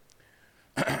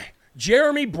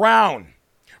 Jeremy Brown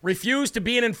refused to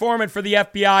be an informant for the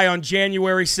FBI on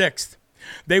January 6th.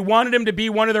 They wanted him to be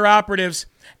one of their operatives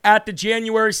at the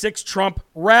January 6th Trump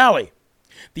rally.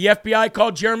 The FBI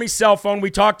called Jeremy's cell phone.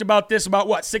 We talked about this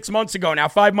about, 6 months ago now,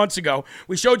 5 months ago.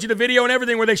 We showed you the video and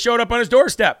everything where they showed up on his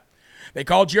doorstep. They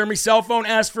called Jeremy's cell phone,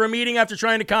 asked for a meeting after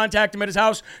trying to contact him at his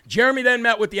house. Jeremy then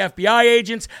met with the FBI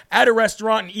agents at a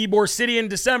restaurant in Ybor City in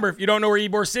December. If you don't know where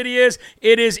Ybor City is,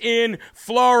 it is in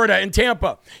Florida, in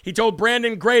Tampa. He told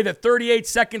Brandon Gray that 38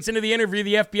 seconds into the interview,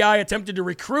 the FBI attempted to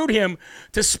recruit him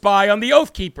to spy on the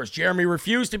Oath Keepers. Jeremy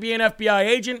refused to be an FBI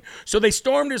agent, so they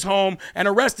stormed his home and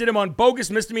arrested him on bogus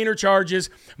misdemeanor charges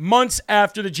months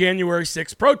after the January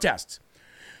 6th protests.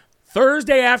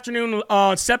 Thursday afternoon,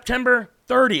 September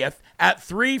 30th, at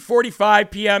 3:45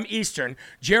 p.m. Eastern,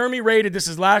 Jeremy raided, this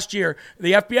is last year,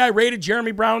 the FBI raided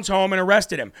Jeremy Brown's home and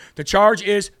arrested him. The charge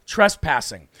is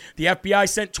trespassing. The FBI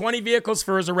sent 20 vehicles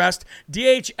for his arrest.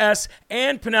 DHS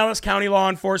and Pinellas County law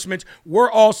enforcement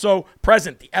were also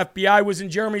present. The FBI was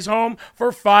in Jeremy's home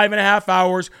for 5.5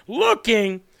 hours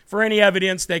looking for any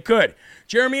evidence they could.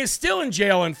 Jeremy is still in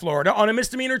jail in Florida on a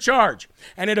misdemeanor charge,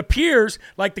 and it appears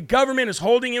like the government is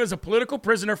holding him as a political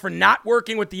prisoner for not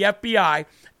working with the FBI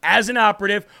as an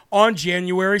operative on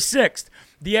January 6th.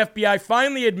 The FBI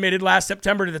finally admitted last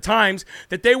September to the Times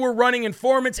that they were running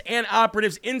informants and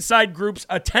operatives inside groups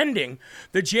attending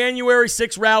the January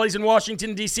 6th rallies in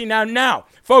Washington, D.C. Now,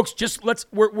 folks,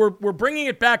 we're bringing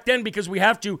it back then because we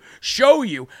have to show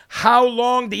you how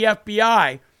long the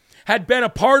FBI had been a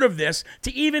part of this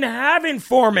to even have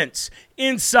informants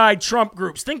inside Trump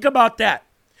groups. Think about that.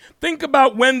 Think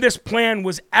about when this plan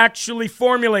was actually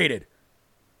formulated.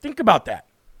 Think about that.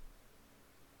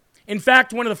 In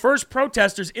fact, one of the first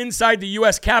protesters inside the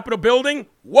U.S. Capitol building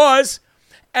was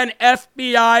an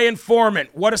FBI informant.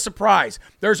 What a surprise.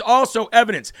 There's also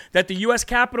evidence that the U.S.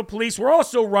 Capitol Police were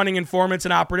also running informants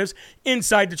and operatives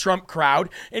inside the Trump crowd,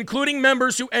 including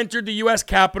members who entered the U.S.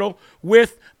 Capitol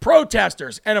with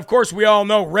protesters. And of course, we all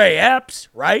know Ray Epps,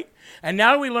 right? And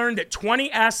now we learned that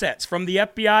 20 assets from the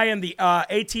FBI and the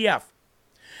ATF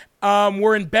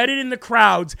were embedded in the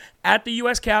crowds at the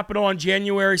U.S. Capitol on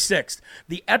January 6th.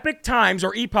 The Epoch Times,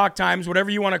 or Epoch Times, whatever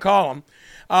you want to call them,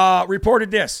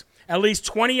 reported this. At least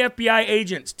 20 FBI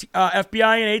agents,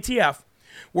 FBI and ATF,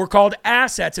 were called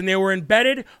assets, and they were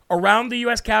embedded around the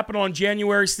U.S. Capitol on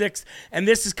January 6th. And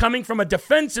this is coming from a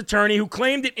defense attorney who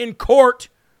claimed it in court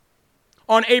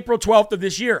on April 12th of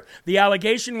this year. The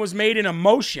allegation was made in a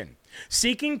motion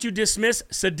seeking to dismiss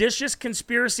seditious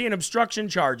conspiracy and obstruction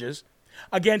charges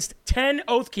against 10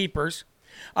 Oath Keepers,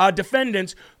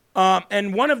 defendants,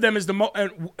 and one of them is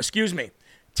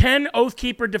 10 Oath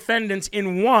Keeper defendants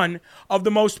in one of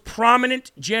the most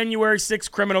prominent January 6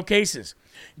 criminal cases.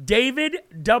 David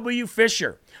W.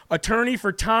 Fisher, attorney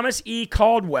for Thomas E.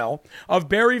 Caldwell of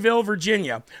Berryville,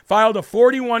 Virginia, filed a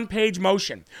 41-page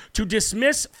motion to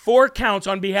dismiss 4 counts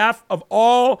on behalf of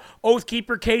all Oath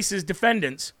Keeper cases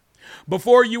defendants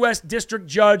before U.S. District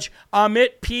Judge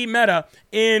Amit P. Mehta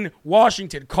in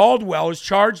Washington. Caldwell is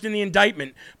charged in the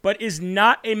indictment, but is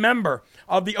not a member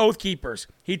of the Oath Keepers,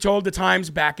 he told the Times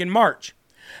back in March.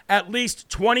 At least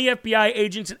 20 FBI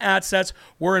agents and assets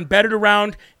were embedded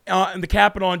around in the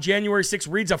Capitol on January 6,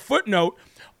 reads a footnote.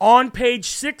 On page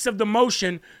 6 of the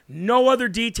motion, no other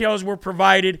details were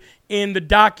provided in the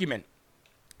document.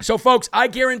 So, folks, I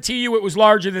guarantee you it was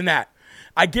larger than that.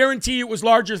 I guarantee you it was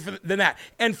larger than that.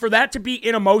 And for that to be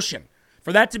in a motion,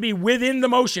 for that to be within the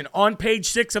motion on page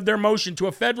 6 of their motion to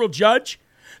a federal judge,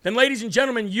 then, ladies and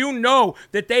gentlemen, you know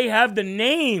that they have the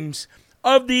names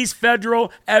of these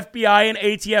federal FBI and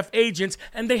ATF agents,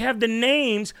 and they have the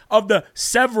names of the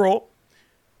several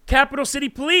Capital City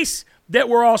Police that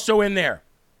were also in there.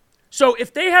 So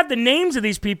if they have the names of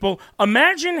these people,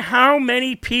 imagine how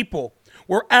many people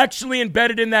were actually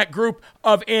embedded in that group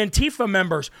of Antifa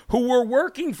members who were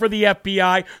working for the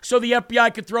FBI so the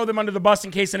FBI could throw them under the bus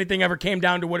in case anything ever came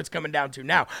down to what it's coming down to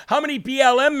now. How many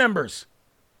BLM members?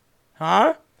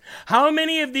 Huh? How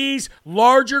many of these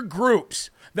larger groups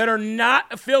that are not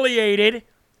affiliated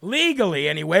legally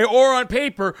anyway, or on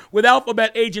paper with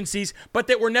alphabet agencies, but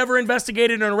that were never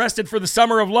investigated and arrested for the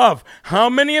Summer of Love, how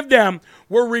many of them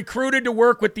were recruited to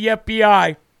work with the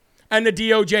FBI and the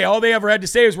DOJ? All they ever had to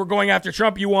say is, we're going after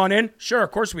Trump, you want in? Sure,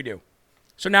 of course we do.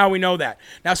 So now we know that.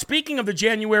 Now, speaking of the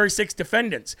January 6th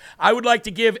defendants, I would like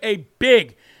to give a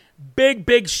big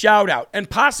shout out, and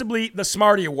possibly the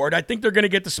Smarty Award. I think they're going to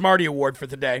get the Smarty Award for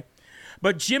today.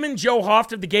 But Jim and Joe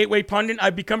Hoft of the Gateway Pundit,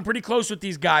 I've become pretty close with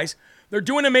these guys. They're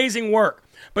doing amazing work.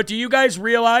 But do you guys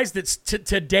realize that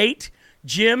to date,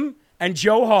 Jim and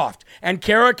Joe Hoft and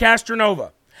Kara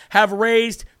Castronova have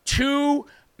raised $2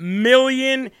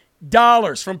 million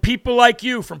from people like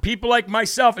you, from people like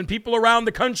myself, and people around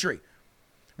the country.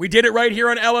 We did it right here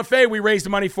on LFA. We raised the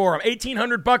money for them.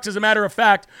 $1,800, as a matter of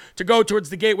fact, to go towards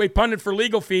the Gateway Pundit for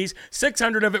legal fees.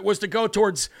 $600 of it was to go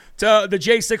towards the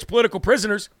J6 political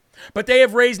prisoners. But they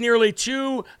have raised nearly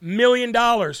 $2 million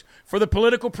for the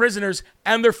political prisoners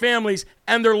and their families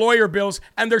and their lawyer bills,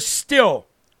 and they're still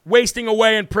wasting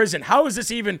away in prison. How is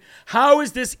this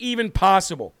even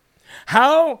possible?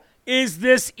 How is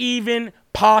this even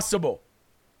possible?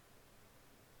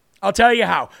 I'll tell you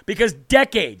how. Because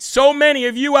decades, so many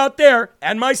of you out there,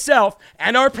 and myself,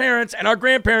 and our parents, and our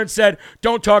grandparents said,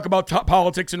 don't talk about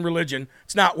politics and religion.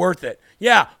 It's not worth it.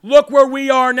 Yeah, look where we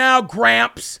are now,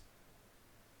 Gramps.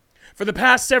 For the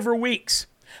past several weeks,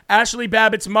 Ashley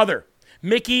Babbitt's mother,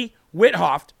 Mickey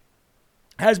Withoft,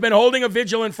 has been holding a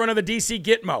vigil in front of the D.C.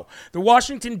 Gitmo, the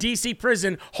Washington, D.C.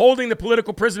 prison holding the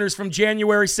political prisoners from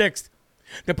January 6th.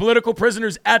 The political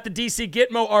prisoners at the D.C.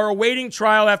 Gitmo are awaiting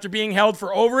trial after being held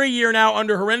for over a year now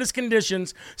under horrendous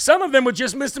conditions, some of them with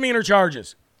just misdemeanor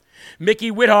charges. Mickey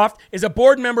Withoft is a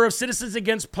board member of Citizens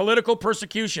Against Political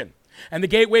Persecution, and the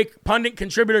Gateway Pundit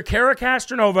contributor Kara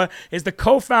Castronova is the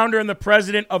co-founder and the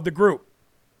president of the group.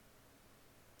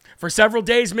 For several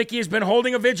days, Mickey has been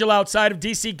holding a vigil outside of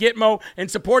D.C. Gitmo in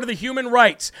support of the human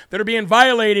rights that are being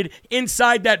violated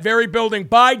inside that very building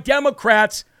by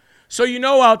Democrats. So you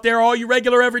know out there, all you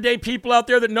regular everyday people out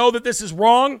there that know that this is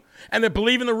wrong and that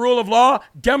believe in the rule of law,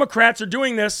 Democrats are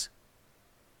doing this.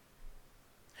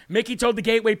 Mickey told the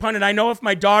Gateway Pundit, I know if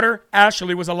my daughter,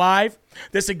 Ashley, was alive,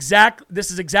 this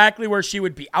is exactly where she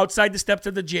would be, outside the steps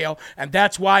of the jail, and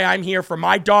that's why I'm here for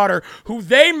my daughter, who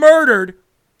they murdered,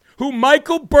 who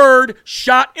Michael Byrd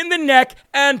shot in the neck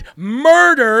and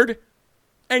murdered,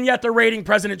 and yet they're raiding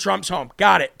President Trump's home.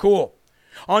 Got it. Cool.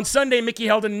 On Sunday, Mickey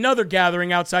held another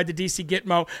gathering outside the D.C.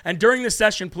 Gitmo, and during the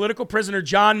session, political prisoner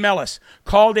John Mellis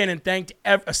called in and thanked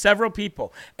several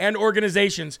people and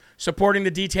organizations supporting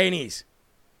the detainees.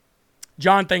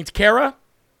 John thanked Kara,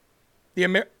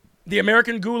 the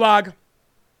American Gulag,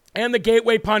 and the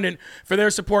Gateway Pundit for their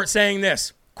support, saying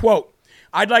this, quote,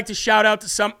 I'd like to give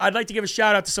a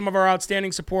shout out to some of our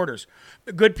outstanding supporters,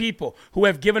 the good people who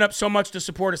have given up so much to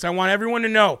support us. I want everyone to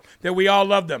know that we all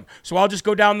love them. So I'll just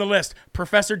go down the list.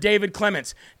 Professor David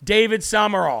Clements, David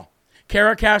Samaral,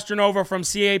 Kara Castronova from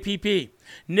CAPP,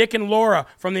 Nick and Laura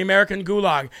from the American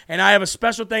Gulag, and I have a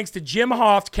special thanks to Jim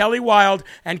Hoft, Kelly Wild,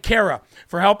 and Kara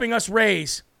for helping us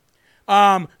raise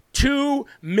 $2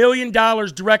 million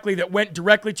directly that went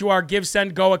directly to our Give,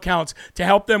 Send, Go accounts to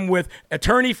help them with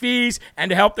attorney fees and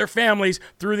to help their families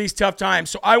through these tough times.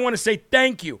 So I want to say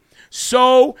thank you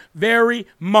so very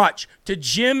much to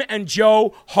Jim and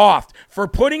Joe Hoft for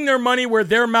putting their money where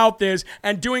their mouth is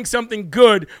and doing something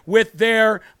good with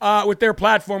their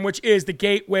platform, which is the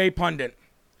Gateway Pundit.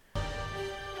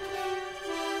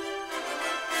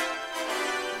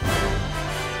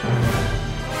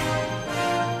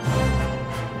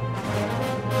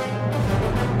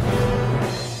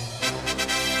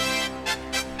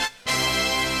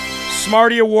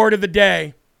 Smarty Award of the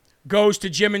day goes to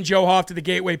Jim and Joe Hoft of the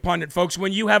Gateway Pundit. Folks,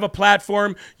 when you have a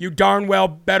platform, you darn well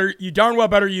better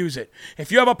use it. If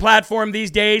you have a platform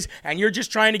these days and you're just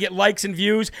trying to get likes and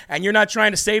views and you're not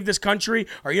trying to save this country,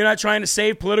 or you're not trying to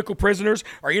save political prisoners,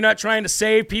 or you're not trying to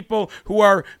save people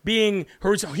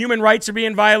whose human rights are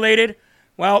being violated,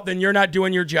 well, then you're not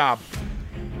doing your job.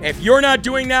 If you're not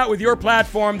doing that with your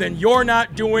platform, then you're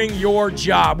not doing your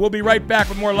job. We'll be right back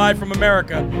with more Live from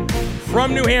America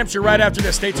from New Hampshire right after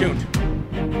this. Stay tuned.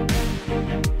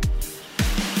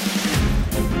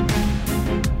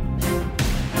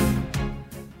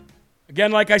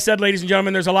 Again, like I said, ladies and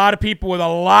gentlemen, there's a lot of people with a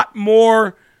lot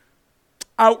more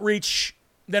outreach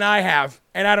than I have,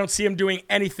 and I don't see them doing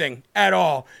anything at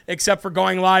all except for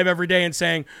going live every day and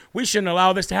saying, we shouldn't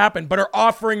allow this to happen, but are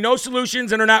offering no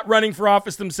solutions and are not running for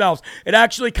office themselves. It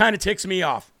actually kind of ticks me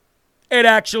off.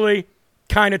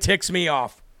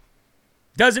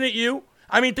 Doesn't it you?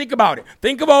 I mean, think about it.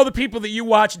 Think of all the people that you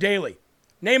watch daily.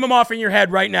 Name them off in your head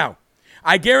right now.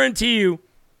 I guarantee you,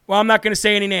 well, I'm not going to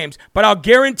say any names, but I'll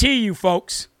guarantee you,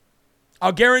 folks,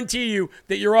 I'll guarantee you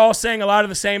that you're all saying a lot of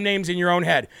the same names in your own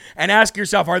head. And ask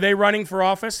yourself, are they running for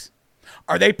office?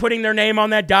 Are they putting their name on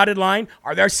that dotted line?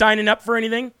 Are they signing up for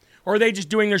anything? Or are they just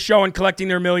doing their show and collecting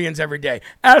their millions every day?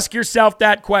 Ask yourself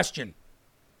that question.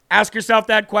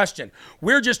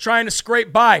 We're just trying to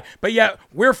scrape by, but yet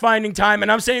we're finding time, and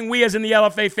I'm saying we as in the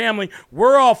LFA family,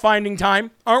 we're all finding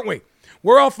time, aren't we?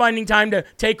 We're all finding time to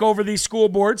take over these school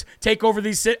boards, take over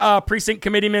these precinct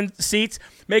committeeman seats,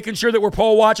 making sure that we're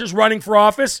poll watchers running for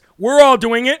office. We're all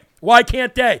doing it. Why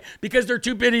can't they? Because they're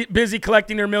too busy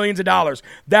collecting their millions of dollars.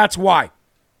 That's why.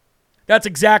 That's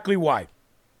exactly why.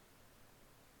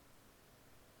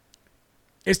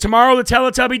 Is tomorrow the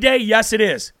Teletubby Day? Yes, it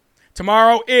is.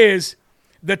 Tomorrow is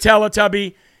the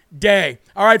Teletubby Day.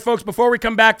 All right, folks, before we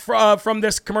come back from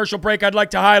this commercial break, I'd like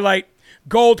to highlight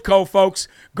Goldco, folks.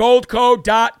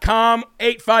 Goldco.com,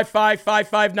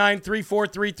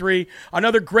 855-559-3433.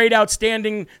 Another great,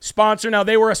 outstanding sponsor. Now,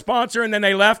 they were a sponsor, and then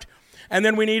they left, and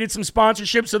then we needed some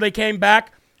sponsorship, so they came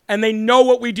back, and they know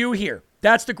what we do here.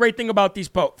 That's the great thing about these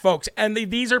folks. And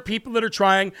these are people that are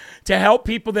trying to help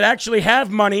people that actually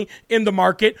have money in the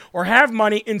market, or have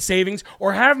money in savings,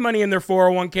 or have money in their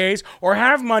 401ks, or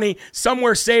have money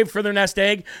somewhere saved for their nest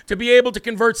egg, to be able to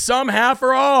convert some, half,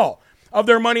 or all of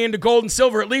their money into gold and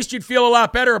silver. At least you'd feel a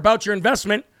lot better about your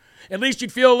investment. At least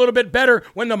you'd feel a little bit better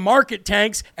when the market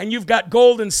tanks and you've got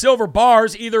gold and silver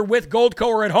bars either with Goldco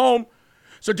or at home.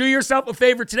 So do yourself a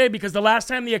favor today, because the last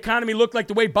time the economy looked like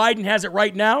the way Biden has it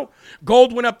right now,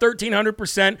 gold went up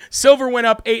 1,300%, silver went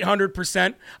up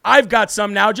 800%. I've got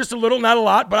some now, just a little, not a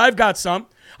lot, but I've got some.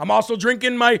 I'm also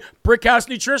drinking my Brickhouse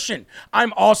Nutrition.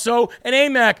 I'm also an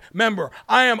AMAC member.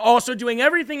 I am also doing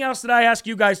everything else that I ask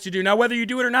you guys to do. Now, whether you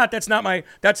do it or not, that's not why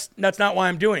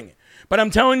I'm doing it. But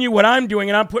I'm telling you what I'm doing,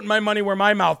 and I'm putting my money where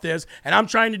my mouth is, and I'm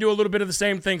trying to do a little bit of the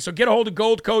same thing. So get a hold of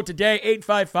Goldco today,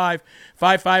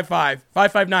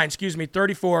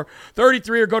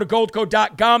 855-559-3433, or go to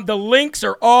goldco.com. The links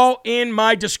are all in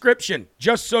my description,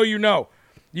 just so you know.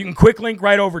 You can quick link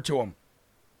right over to them.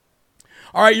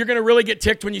 All right, you're going to really get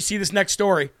ticked when you see this next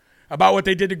story. about what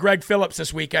they did to Greg Phillips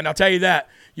this weekend. I'll tell you that.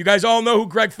 You guys all know who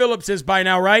Greg Phillips is by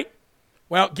now, right?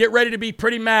 Well, get ready to be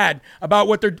pretty mad about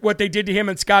what they did to him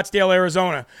in Scottsdale,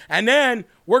 Arizona. And then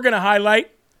we're going to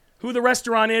highlight who the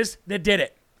restaurant is that did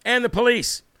it and the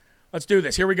police. Let's do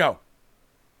this. Here we go.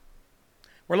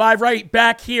 We're live right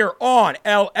back here on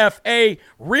LFA,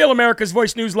 Real America's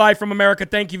Voice News, live from America.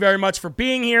 Thank you very much for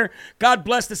being here. God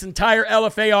bless this entire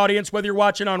LFA audience, whether you're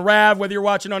watching on RAV, whether you're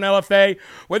watching on LFA,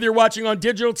 whether you're watching on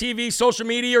digital TV, social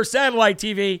media, or satellite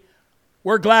TV.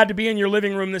 We're glad to be in your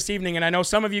living room this evening, and I know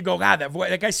some of you go, God,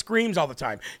 that guy screams all the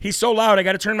time. He's so loud, I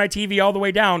got to turn my TV all the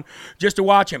way down just to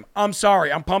watch him. I'm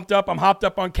sorry. I'm pumped up. I'm hopped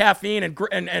up on caffeine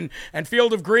and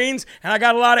Field of Greens, and I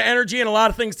got a lot of energy and a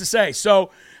lot of things to say. So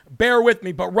bear with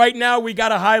me. But right now, we got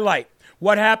to highlight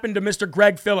what happened to Mr.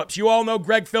 Greg Phillips. You all know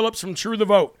Greg Phillips from True the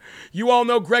Vote. You all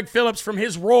know Greg Phillips from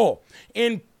his role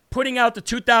in putting out the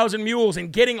 2,000 Mules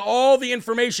and getting all the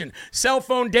information, cell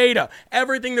phone data,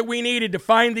 everything that we needed to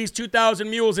find these 2,000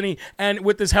 Mules. And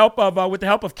with the help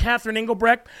of Catherine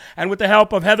Engelbrecht and with the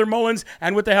help of Heather Mullins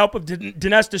and with the help of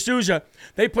Dinesh D'Souza,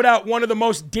 they put out one of the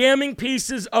most damning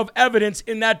pieces of evidence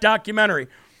in that documentary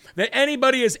that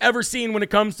anybody has ever seen when it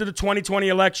comes to the 2020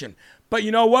 election. But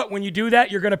you know what? When you do that,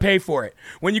 you're going to pay for it.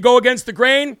 When you go against the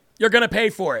grain, you're going to pay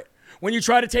for it. When you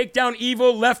try to take down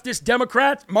evil leftist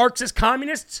Democrats, Marxist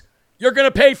communists, you're going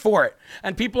to pay for it.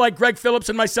 And people like Greg Phillips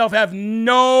and myself have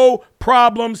no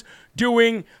problems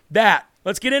doing that.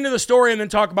 Let's get into the story and then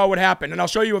talk about what happened. And I'll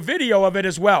show you a video of it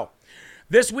as well.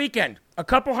 This weekend, a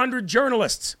couple hundred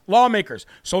journalists, lawmakers,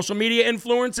 social media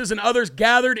influencers, and others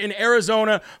gathered in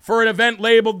Arizona for an event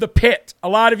labeled The Pit. A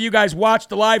lot of you guys watched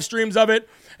the live streams of it,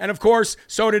 and of course,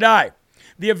 so did I.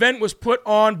 The event was put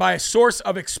on by a source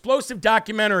of explosive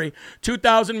documentary,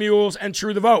 2,000 Mules and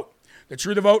True the Vote. The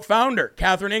True the Vote founder,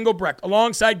 Catherine Engelbrecht,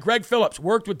 alongside Greg Phillips,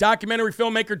 worked with documentary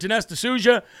filmmaker Dinesh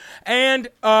D'Souza and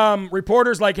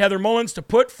reporters like Heather Mullins to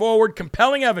put forward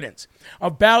compelling evidence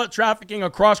of ballot trafficking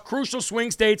across crucial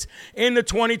swing states in the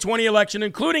 2020 election,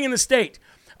 including in the state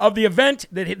of the event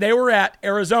that they were at,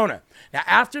 Arizona. Now,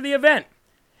 after the event,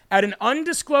 at an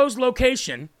undisclosed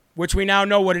location, which we now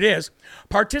know what it is,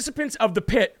 participants of the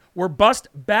Pit were bused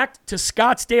back to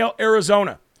Scottsdale,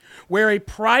 Arizona, where a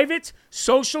private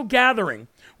social gathering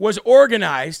was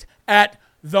organized at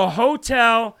the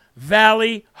Hotel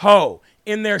Valley Ho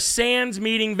in their Sands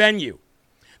meeting venue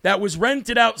that was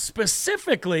rented out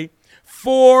specifically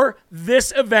for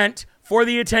this event for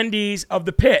the attendees of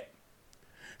the Pit.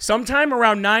 Sometime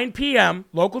around 9 p.m.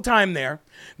 local time there,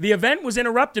 the event was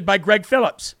interrupted by Greg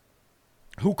Phillips,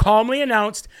 who calmly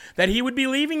announced that he would be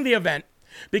leaving the event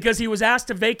because he was asked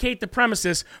to vacate the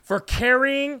premises for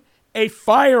carrying a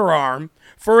firearm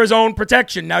for his own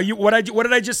protection. Now, what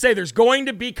did I just say? There's going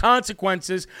to be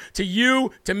consequences to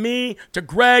you, to me, to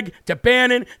Greg, to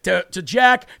Bannon, to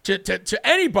Jack, to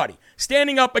anybody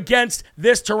standing up against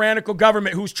this tyrannical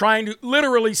government who's trying to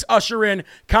literally usher in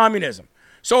communism.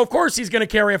 So, of course, he's going to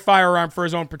carry a firearm for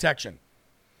his own protection.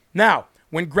 Now,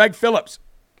 when Greg Phillips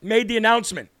made the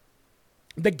announcement,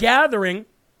 the gathering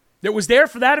that was there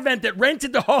for that event, that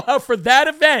rented the hall out for that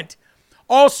event,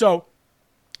 also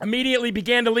immediately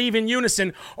began to leave in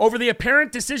unison over the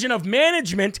apparent decision of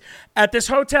management at this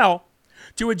hotel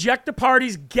to eject the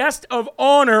party's guest of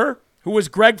honor, who was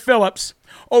Greg Phillips,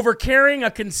 over carrying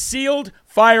a concealed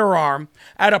firearm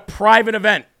at a private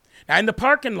event. Now, in the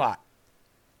parking lot,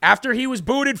 after he was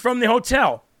booted from the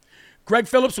hotel, Greg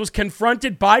Phillips was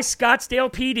confronted by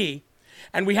Scottsdale PD,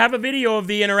 and we have a video of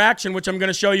the interaction, which I'm going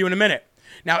to show you in a minute.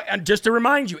 Now, just to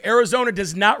remind you, Arizona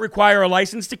does not require a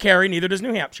license to carry, neither does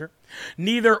New Hampshire.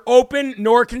 Neither open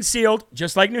nor concealed,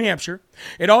 just like New Hampshire.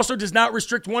 It also does not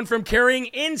restrict one from carrying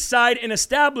inside an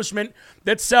establishment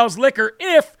that sells liquor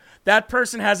if that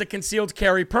person has a concealed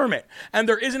carry permit. And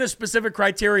there isn't a specific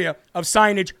criteria of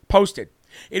signage posted.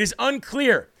 It is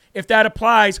unclear if that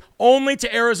applies only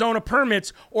to Arizona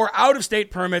permits or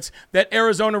out-of-state permits that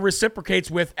Arizona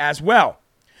reciprocates with as well.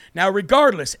 Now,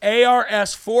 regardless,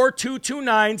 ARS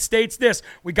 4229 states this.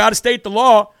 We got to state the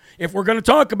law. If we're going to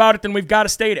talk about it, then we've got to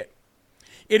state it.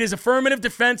 It is affirmative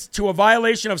defense to a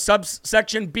violation of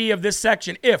subsection B of this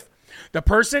section if the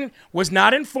person was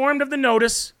not informed of the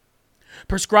notice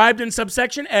prescribed in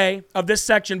subsection A of this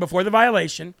section before the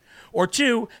violation, or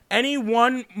 2, any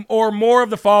one or more of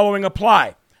the following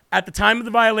apply. At the time of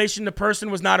the violation, the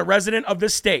person was not a resident of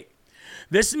this state.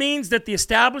 This means that the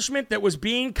establishment that was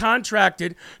being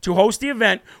contracted to host the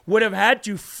event would have had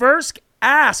to first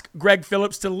ask Greg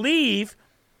Phillips to leave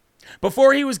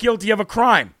before he was guilty of a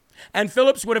crime. And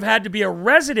Phillips would have had to be a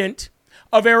resident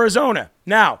of Arizona.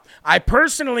 Now, I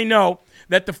personally know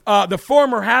that the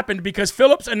former happened because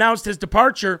Phillips announced his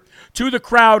departure to the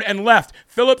crowd and left.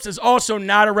 Phillips is also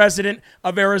not a resident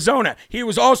of Arizona. He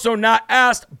was also not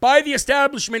asked by the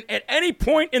establishment at any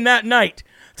point in that night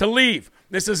to leave.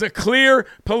 This is a clear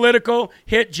political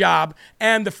hit job,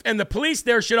 and the police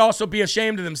there should also be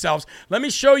ashamed of themselves. Let me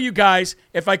show you guys,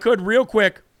 if I could, real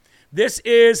quick. This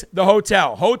is the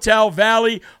hotel, Hotel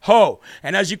Valley Ho.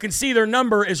 And as you can see, their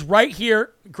number is right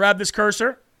here. Grab this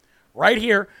cursor. Right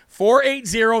here,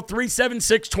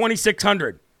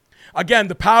 480-376-2600. Again,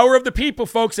 the power of the people,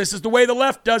 folks. This is the way the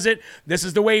left does it. This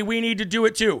is the way we need to do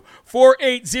it too.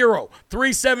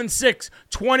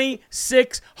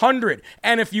 480-376-2600.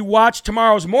 And if you watch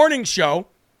tomorrow's morning show,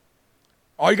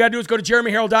 all you got to do is go to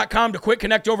jeremyherald.com to quick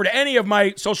connect over to any of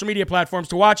my social media platforms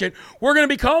to watch it. We're going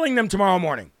to be calling them tomorrow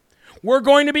morning. We're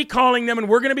going to be calling them, and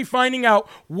we're going to be finding out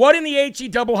what in the HE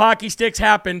double hockey sticks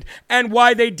happened and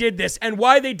why they did this and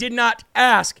why they did not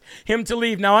ask him to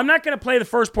leave. Now, I'm not going to play the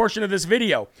first portion of this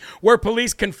video where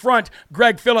police confront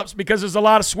Greg Phillips because there's a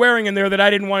lot of swearing in there that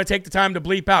I didn't want to take the time to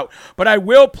bleep out. But I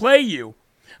will play you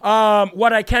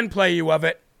what I can play you of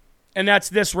it, and that's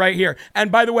this right here.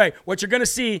 And by the way, what you're going to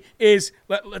see is,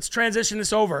 let's transition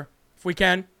this over if we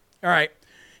can. All right.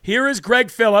 Here is Greg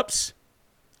Phillips.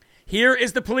 Here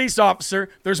is the police officer.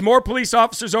 There's more police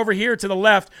officers over here to the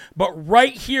left, but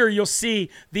right here you'll see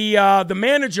the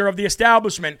manager of the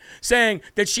establishment saying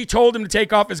that she told him to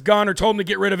take off his gun or told him to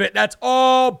get rid of it. That's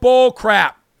all bull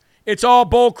crap. It's all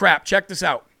bull crap. Check this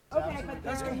out. Okay, but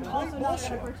that's also not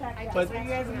going to protect us. Are you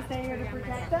guys going to stay here to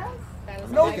protect us?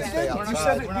 No, you didn't. You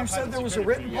said there was a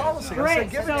written policy. Great. I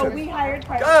said, give it So to we hired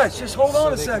private. Guys, just hold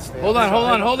on a second. Hold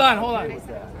on.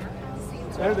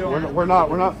 We're not.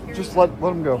 Just let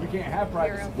them go. We can't have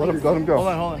privacy. Let them go. Hold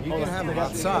on. You can have them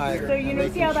outside. So you know,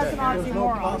 see how that's an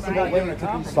oxymoron,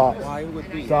 right? Stop. Why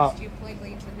would be? Stop.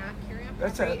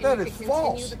 That is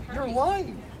false. You're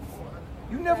lying.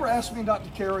 You never asked me not to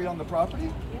carry on the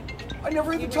property. I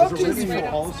never even talked to you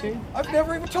before. I've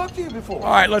never even talked to you before.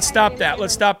 All right, let's stop that.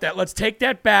 Let's take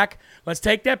that back.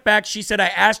 She said, I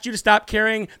asked you to stop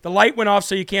carrying. The light went off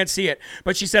so you can't see it.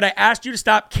 But she said, I asked you to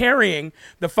stop carrying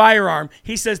the firearm.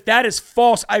 He says, that is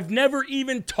false. I've never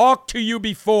even talked to you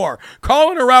before.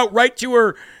 Calling her out right to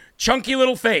her chunky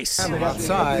little face.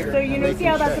 Outside. So you know, see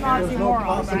how that's an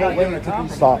oxymoron, right?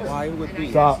 Stop. Why would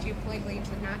be? Stop.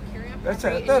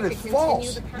 That is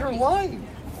false. You're lying.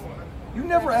 You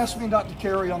never asked me not to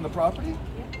carry on the property.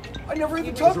 I never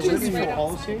even talked to you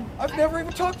before. I've never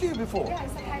even talked to you before. Yeah, I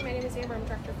said, hi, my name is Amber. I'm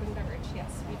director of food and beverage. Yes,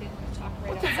 we did talk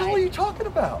right What the hell are you talking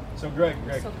about? So Greg,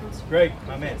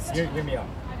 my man, hear me out.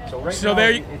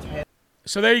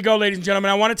 So there you go, ladies and gentlemen.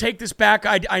 I want to take this back.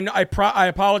 I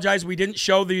apologize. We didn't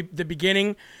show the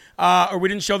beginning, or we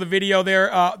didn't show the video there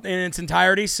in its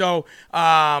entirety. So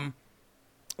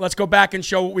let's go back and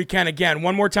show what we can again.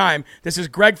 One more time. This is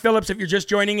Greg Phillips, if you're just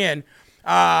joining in.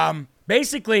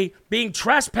 Basically being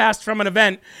trespassed from an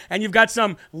event, and you've got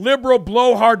some liberal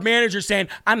blowhard manager saying,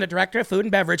 I'm the director of food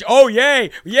and beverage. Oh,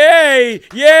 yay.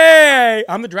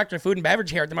 I'm the director of food and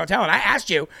beverage here at the motel, and I asked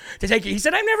you to take you. He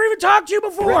said, I've never even talked to you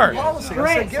before.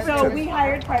 Great. So we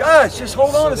hired private. Guys, just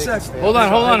hold on a second. Hold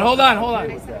on.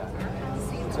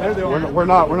 We're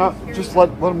not. Just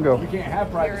let them go. We can't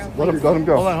have privacy. Let them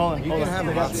go. Hold on. You can have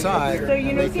them outside. So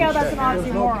you know, see how that's an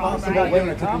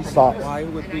oxymoron, right? Stop. Why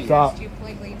would be? Stop.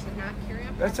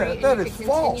 That is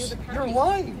false. You're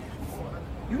lying.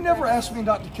 You never asked me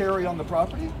not to carry on the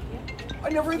property. I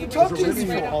never even talked to you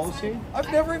before.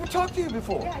 I've never even talked to you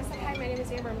before. Yeah, I said, hi, my name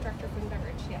is Amber. I'm director of food and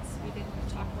beverage. Yes, we did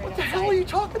talk right What the hell are you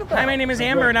talking about? Hi, my name is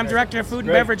Amber, and I'm director of food and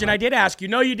beverage, and I did ask you.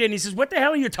 No, you didn't. He says, what the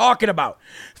hell are you talking about?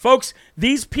 Folks,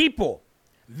 these people,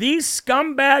 these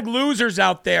scumbag losers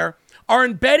out there are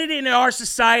embedded in our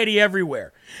society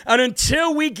everywhere. And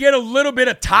until we get a little bit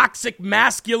of toxic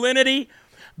masculinity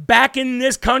back in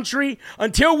this country,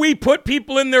 until we put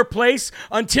people in their place,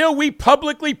 until we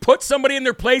publicly put somebody in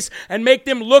their place and make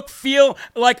them look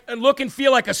and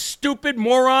feel like a stupid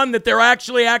moron that they're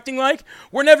actually acting like,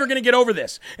 we're never going to get over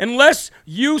this. Unless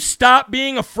you stop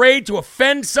being afraid to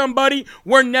offend somebody,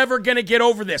 we're never going to get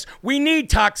over this. We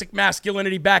need toxic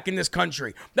masculinity back in this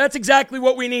country. That's exactly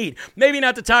what we need. Maybe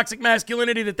not the toxic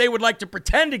masculinity that they would like to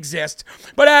pretend exists,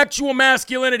 but actual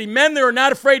masculinity. Men that are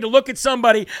not afraid to look at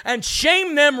somebody and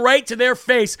shame them right to their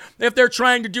face if they're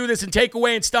trying to do this and take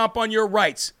away and stomp on your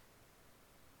rights.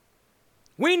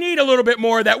 We need a little bit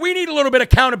more of that. We need a little bit of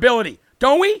accountability,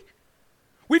 don't we?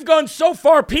 We've gone so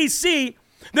far PC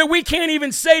that we can't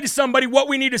even say to somebody what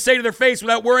we need to say to their face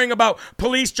without worrying about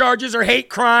police charges or hate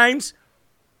crimes.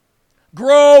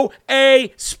 Grow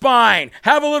a spine.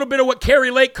 Have a little bit of what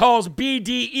Carrie Lake calls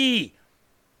BDE.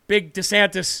 Big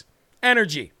DeSantis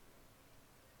energy.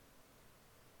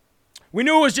 We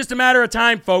knew it was just a matter of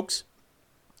time, folks.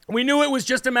 We knew it was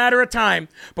just a matter of time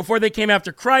before they came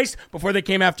after Christ, before they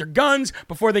came after guns,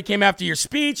 before they came after your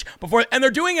speech, and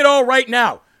they're doing it all right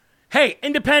now. Hey,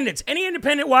 independents, any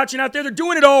independent watching out there, they're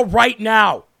doing it all right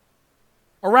now.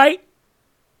 All right?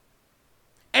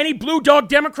 Any blue dog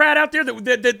Democrat out there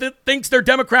that thinks their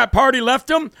Democrat Party left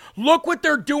them, look what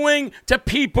they're doing to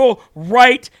people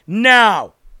right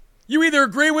now. You either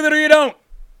agree with it or you don't.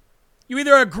 You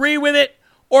either agree with it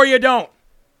or you don't.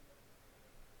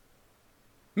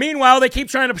 Meanwhile, they keep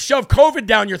trying to shove COVID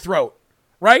down your throat,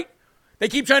 right? They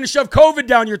keep trying to shove COVID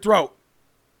down your throat.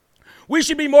 We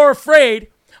should be more afraid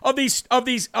of the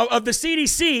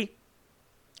CDC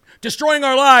destroying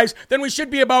our lives than we should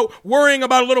be about worrying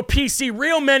about a little PC.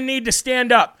 Real men need to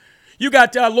stand up. You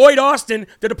got Lloyd Austin,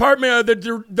 the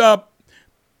the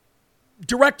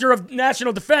director of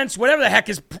national defense, whatever the heck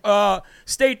is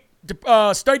State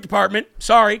Department.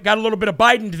 Sorry, got a little bit of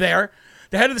Biden there.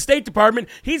 The head of the State Department,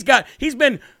 he's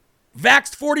been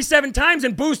vaxxed 47 times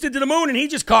and boosted to the moon, and he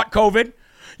just caught COVID.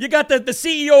 You got the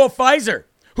CEO of Pfizer,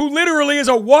 who literally is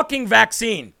a walking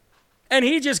vaccine, and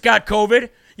he just got COVID.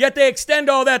 Yet they extend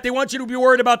all that. They want you to be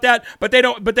worried about that, but they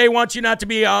don't. But they want you not to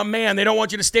be a man. They don't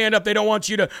want you to stand up. They don't want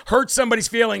you to hurt somebody's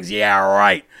feelings. Yeah,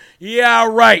 right. Yeah,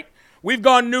 right. We've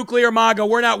gone nuclear MAGA.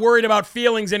 We're not worried about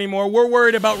feelings anymore. We're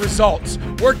worried about results.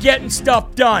 We're getting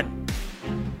stuff done.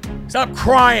 Stop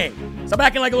crying. Stop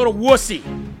acting like a little wussy.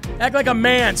 Act like a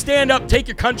man. Stand up. Take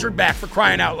your country back, for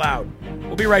crying out loud.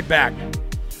 We'll be right back.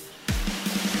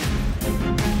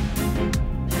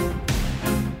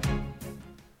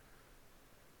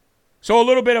 So a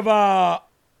little bit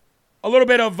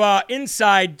of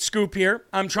inside scoop here.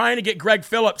 I'm trying to get Greg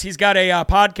Phillips. He's got a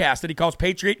podcast that he calls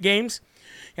Patriot Games,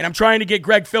 and I'm trying to get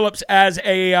Greg Phillips as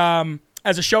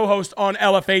a show host on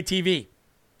LFA TV.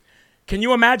 Can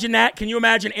you imagine that? Can you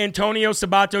imagine Antonio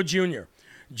Sabato Jr.,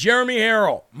 Jeremy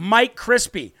Harrell, Mike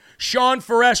Crispy, Sean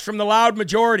Feresh from The Loud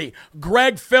Majority,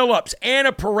 Greg Phillips,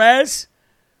 Anna Perez?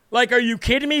 Like, are you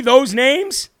kidding me? Those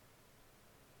names?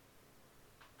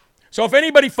 So if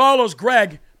anybody follows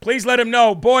Greg, please let him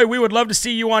know. Boy, we would love to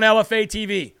see you on LFA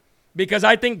TV, because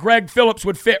I think Greg Phillips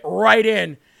would fit right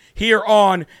in here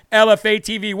on LFA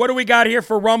TV. What do we got here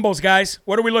for Rumbles, guys?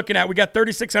 What are we looking at? We got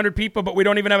 3,600 people, but we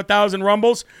don't even have 1,000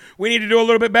 Rumbles. We need to do a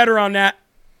little bit better on that.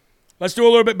 Let's do a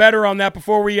little bit better on that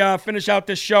before we finish out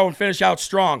this show and finish out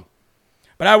strong.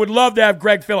 But I would love to have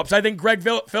Greg Phillips. I think Greg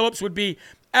Phillips would be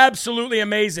absolutely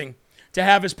amazing to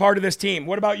have as part of this team.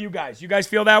 What about you guys? You guys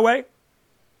feel that way?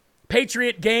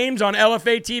 Patriot Games on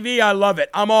LFA TV, I love it.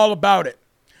 I'm all about it.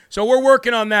 So we're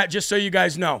working on that, just so you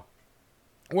guys know.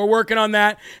 We're working on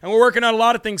that, and we're working on a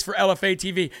lot of things for LFA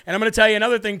TV. And I'm going to tell you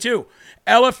another thing, too.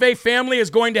 LFA Family is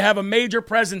going to have a major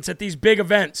presence at these big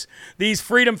events, these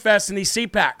Freedom Fests and these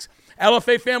CPACs.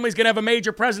 LFA Family is going to have a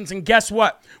major presence, and guess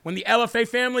what? When the LFA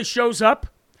Family shows up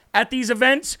at these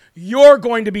events, you're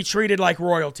going to be treated like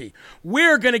royalty.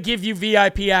 We're going to give you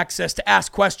VIP access to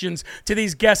ask questions to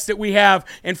these guests that we have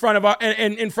in front of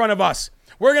us.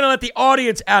 We're going to let the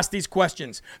audience ask these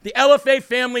questions. The LFA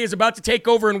Family is about to take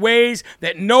over in ways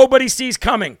that nobody sees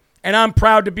coming, and I'm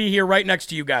proud to be here right next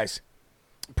to you guys.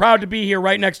 Proud to be here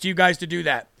right next to you guys to do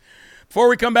that. Before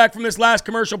we come back from this last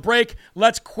commercial break,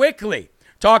 let's quickly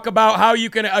talk about how you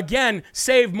can, again,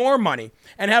 save more money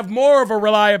and have more of a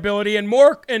reliability and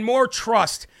more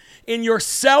trust in your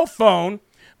cell phone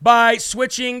by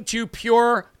switching to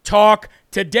Pure Talk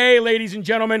today, ladies and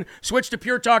gentlemen. Switch to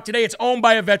Pure Talk today. It's owned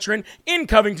by a veteran in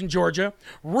Covington, Georgia.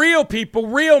 Real people,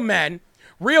 real men,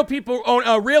 real people,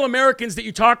 real Americans that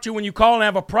you talk to when you call and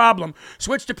have a problem.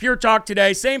 Switch to Pure Talk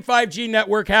today. Same 5G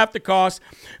network, half the cost.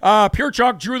 Pure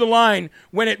Talk drew the line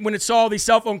when it saw these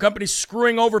cell phone companies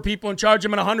screwing over people and charging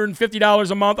them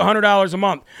 $150 a month, $100 a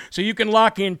month. So you can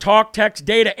lock in talk, text,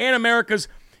 data, and America's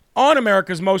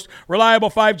most reliable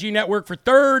 5G network for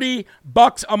 $30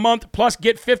 a month, plus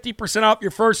get 50% off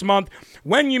your first month.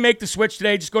 When you make the switch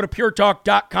today, just go to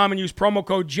puretalk.com and use promo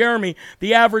code Jeremy.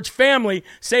 The average family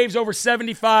saves over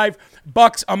 $75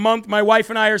 a month. My wife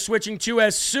and I are switching to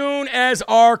as soon as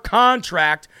our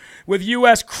contract with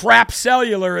U.S. Crap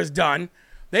Cellular is done.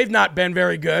 They've not been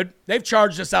very good. They've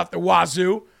charged us out the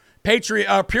wazoo.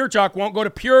 Pure Talk won't. Go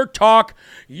to Pure Talk.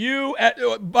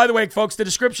 By the way, folks, the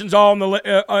description's all in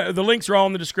the links are all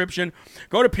in the description.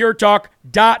 Go to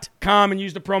puretalk.com and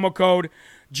use the promo code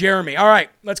Jeremy. All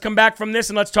right, let's come back from this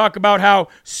and let's talk about how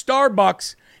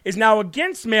Starbucks is now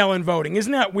against mail-in voting.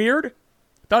 Isn't that weird?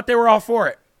 Thought they were all for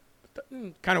it.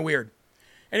 Kind of weird.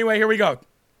 Anyway, here we go.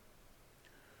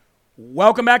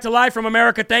 Welcome back to Live from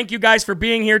America. Thank you guys for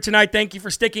being here tonight. Thank you for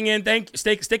sticking in.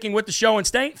 Sticking with the show. And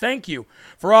thank you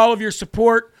for all of your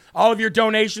support, all of your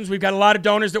donations. We've got a lot of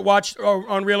donors that watch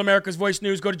on Real America's Voice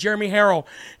News. Go to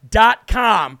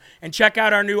JeremyHarrell.com and check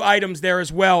out our new items there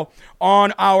as well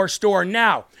on our store.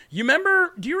 Now,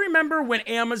 do you remember when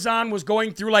Amazon was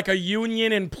going through like a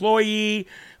union employee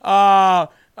kind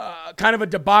of a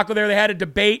debacle there? They had a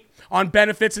debate on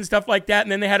benefits and stuff like that,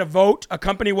 and then they had a vote, a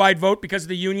company-wide vote because of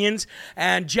the unions.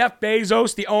 And Jeff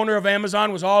Bezos, the owner of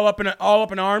Amazon, was all up in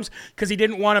arms because he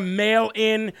didn't want a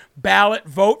mail-in ballot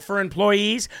vote for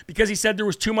employees because he said there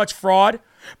was too much fraud.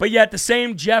 But yet the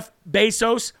same Jeff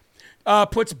Bezos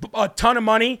puts a ton of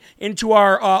money into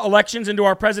our elections, into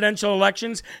our presidential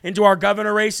elections, into our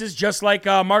governor races, just like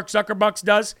Mark Zuckerberg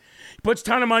does. He puts a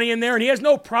ton of money in there, and he has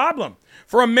no problem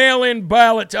for a mail-in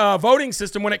ballot voting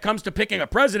system when it comes to picking a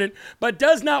president, but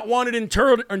does not want it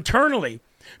internally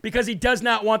because he does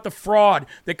not want the fraud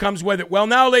that comes with it. Well,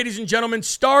 now, ladies and gentlemen,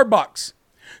 Starbucks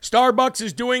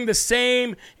is doing the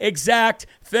same exact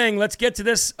thing. Let's get to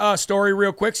this story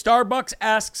real quick. Starbucks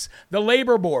asks the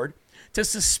Labor Board to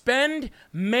suspend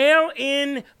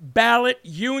mail-in ballot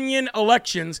union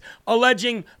elections,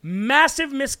 alleging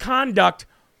massive misconduct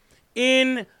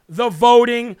in the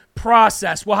voting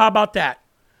process. Well, how about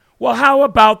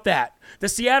that? The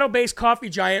Seattle-based coffee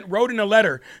giant wrote in a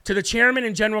letter to the chairman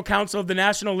and general counsel of the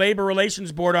National Labor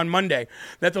Relations Board on Monday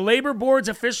that the Labor Board's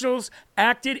officials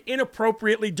acted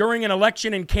inappropriately during an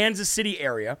election in Kansas City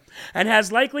area and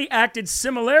has likely acted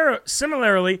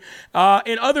similarly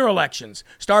in other elections.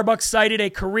 Starbucks cited a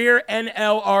career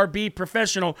NLRB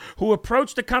professional who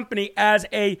approached the company as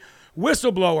a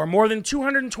whistleblower. More than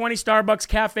 220 Starbucks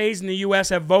cafes in the U.S.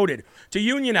 have voted to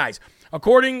unionize,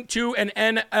 according to an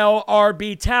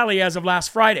NLRB tally as of last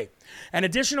Friday. An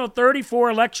additional 34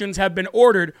 elections have been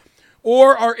ordered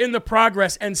or are in the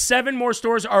progress, and 7 more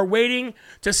stores are waiting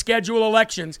to schedule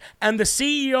elections. And the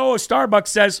CEO of Starbucks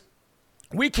says,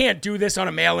 we can't do this on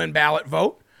a mail-in ballot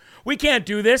vote. We can't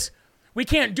do this. We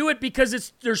can't do it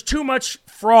because there's too much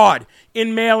fraud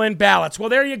in mail-in ballots. Well,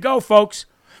 there you go, folks.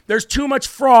 There's too much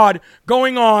fraud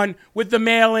going on with the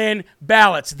mail-in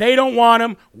ballots. They don't want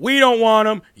them. We don't want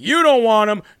them. You don't want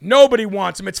them. Nobody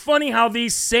wants them. It's funny how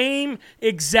these same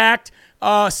exact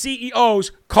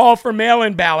CEOs call for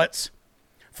mail-in ballots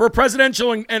for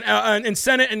presidential and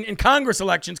Senate and Congress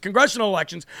elections, congressional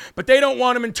elections, but they don't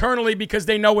want them internally because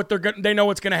they know what's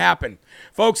going to happen.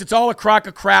 Folks, it's all a crock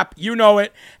of crap. You know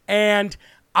it, and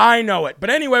I know it. But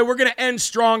anyway, we're going to end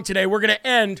strong today. We're going to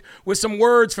end with some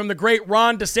words from the great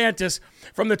Ron DeSantis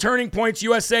from the Turning Points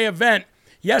USA event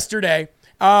yesterday,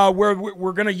 where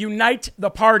we're going to unite the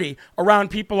party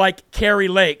around people like Kari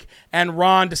Lake and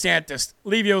Ron DeSantis.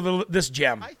 Leave you with this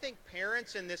gem. I think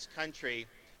parents in this country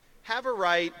have a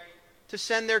right to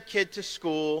send their kid to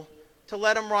school, to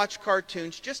let them watch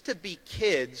cartoons, just to be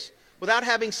kids without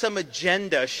having some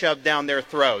agenda shoved down their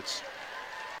throats.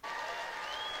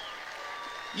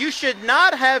 You should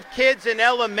not have kids in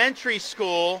elementary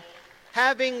school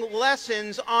having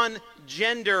lessons on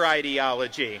gender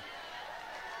ideology.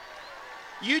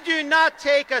 You do not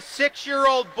take a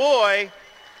 6-year-old boy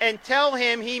and tell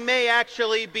him he may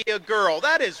actually be a girl.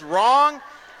 That is wrong,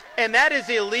 and that is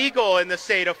illegal in the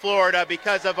state of Florida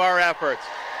because of our efforts.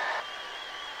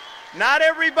 Not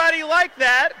everybody liked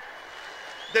that.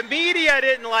 The media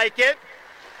didn't like it.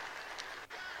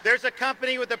 There's a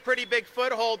company with a pretty big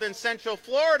foothold in Central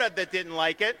Florida that didn't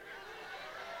like it.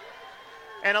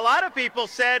 And a lot of people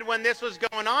said when this was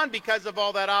going on, because of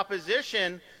all that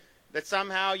opposition, that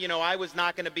somehow, I was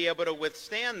not going to be able to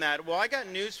withstand that. Well, I got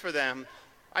news for them.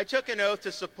 I took an oath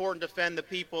to support and defend the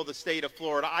people of the state of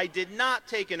Florida. I did not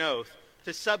take an oath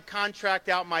to subcontract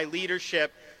out my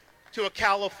leadership to a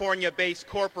California-based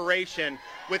corporation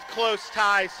with close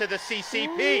ties to the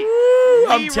CCP.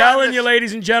 I'm telling you,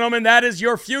 ladies and gentlemen, that is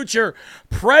your future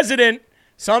president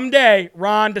someday,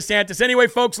 Ron DeSantis. Anyway,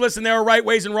 folks, listen, there are right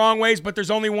ways and wrong ways, but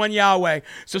there's only one Yahweh.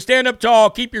 So stand up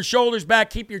tall, keep your shoulders back,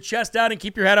 keep your chest out, and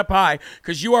keep your head up high,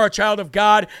 because you are a child of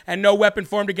God, and no weapon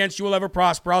formed against you will ever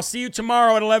prosper. I'll see you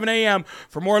tomorrow at 11 a.m.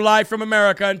 for more Live from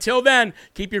America. Until then,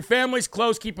 keep your families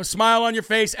close, keep a smile on your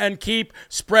face, and keep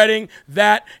spreading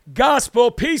that gospel.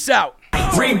 Peace out.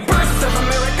 Rebirth of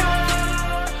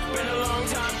America. Been a long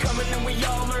time coming, and we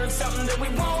all learned something that we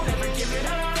won't ever give it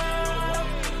up.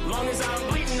 Long as I'm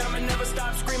bleeding, I'ma never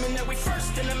stop screaming that we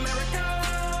first.